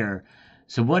says here,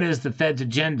 so what is the Fed's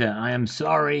agenda? I am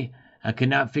sorry, I could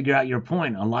not figure out your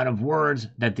point. A lot of words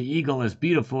that the eagle is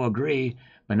beautiful, agree,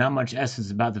 but not much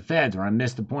essence about the Feds, or I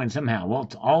missed the point somehow. Well,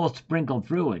 it's all sprinkled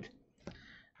through it.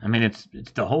 I mean, it's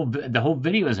the whole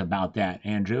video is about that,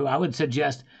 Andrew. I would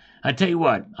suggest, I tell you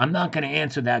what, I'm not going to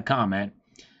answer that comment.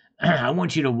 I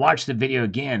want you to watch the video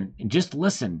again and just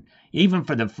listen. Even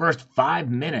for the first 5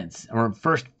 minutes or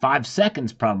first 5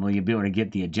 seconds, probably you'll be able to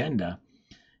get the agenda.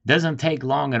 Doesn't take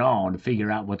long at all to figure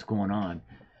out what's going on.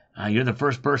 You're the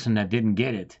first person that didn't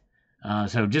get it.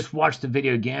 So just watch the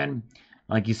video again.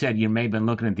 Like you said, you may have been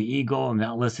looking at the eagle and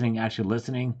not listening, actually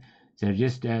listening. So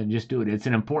just do it. It's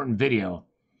an important video.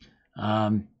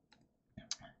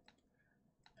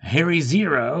 Harry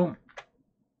Zero,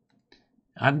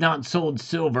 I've not sold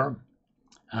silver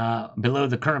below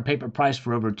the current paper price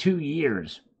for over 2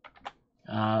 years.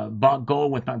 Bought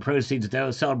gold with my proceeds, though.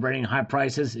 Celebrating high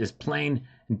prices is plain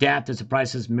daft as the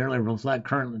prices merely reflect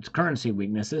currency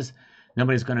weaknesses.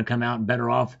 Nobody's going to come out better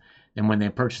off than when they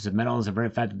purchase the metals. The very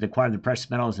fact that they acquired the precious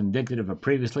metal is indicative of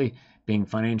previously being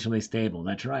financially stable.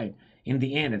 That's right. In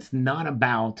the end, it's not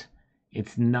about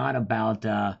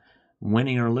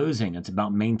winning or losing. It's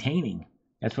about maintaining.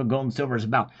 That's what gold and silver is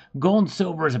about. Gold and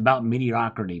silver is about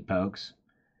mediocrity, folks.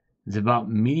 It's about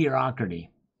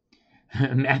mediocrity.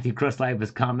 Matthew Crosslife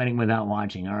is commenting without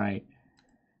watching. All right.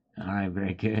 All right,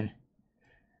 very good.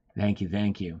 Thank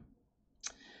you.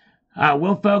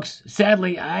 Well, folks,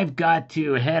 sadly, I've got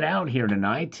to head out here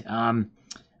tonight.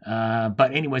 But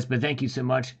thank you so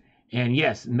much. And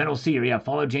yes, Metal Seer, yeah,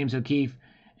 follow James O'Keefe.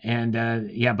 And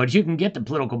but you can get the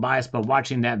political bias by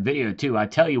watching that video too. I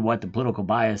tell you what the political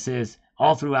bias is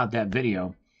all throughout that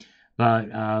video.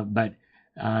 But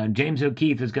James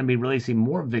O'Keefe is going to be releasing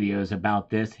more videos about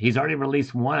this. He's already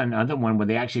released another one where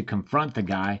they actually confront the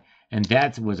guy, and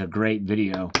that was a great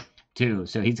video too.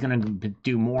 So he's going to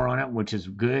do more on it, which is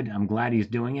good. I'm glad he's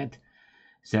doing it.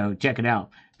 So check it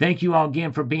out. Thank you all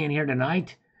again for being here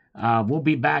tonight. We'll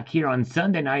be back here on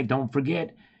Sunday night. Don't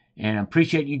forget. And I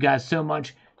appreciate you guys so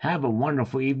much. Have a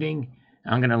wonderful evening.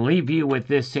 I'm going to leave you with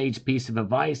this sage piece of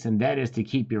advice, and that is to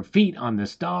keep your feet on the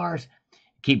stars.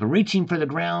 Keep reaching for the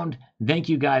ground. Thank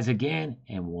you guys again,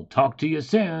 and we'll talk to you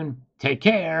soon. Take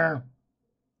care.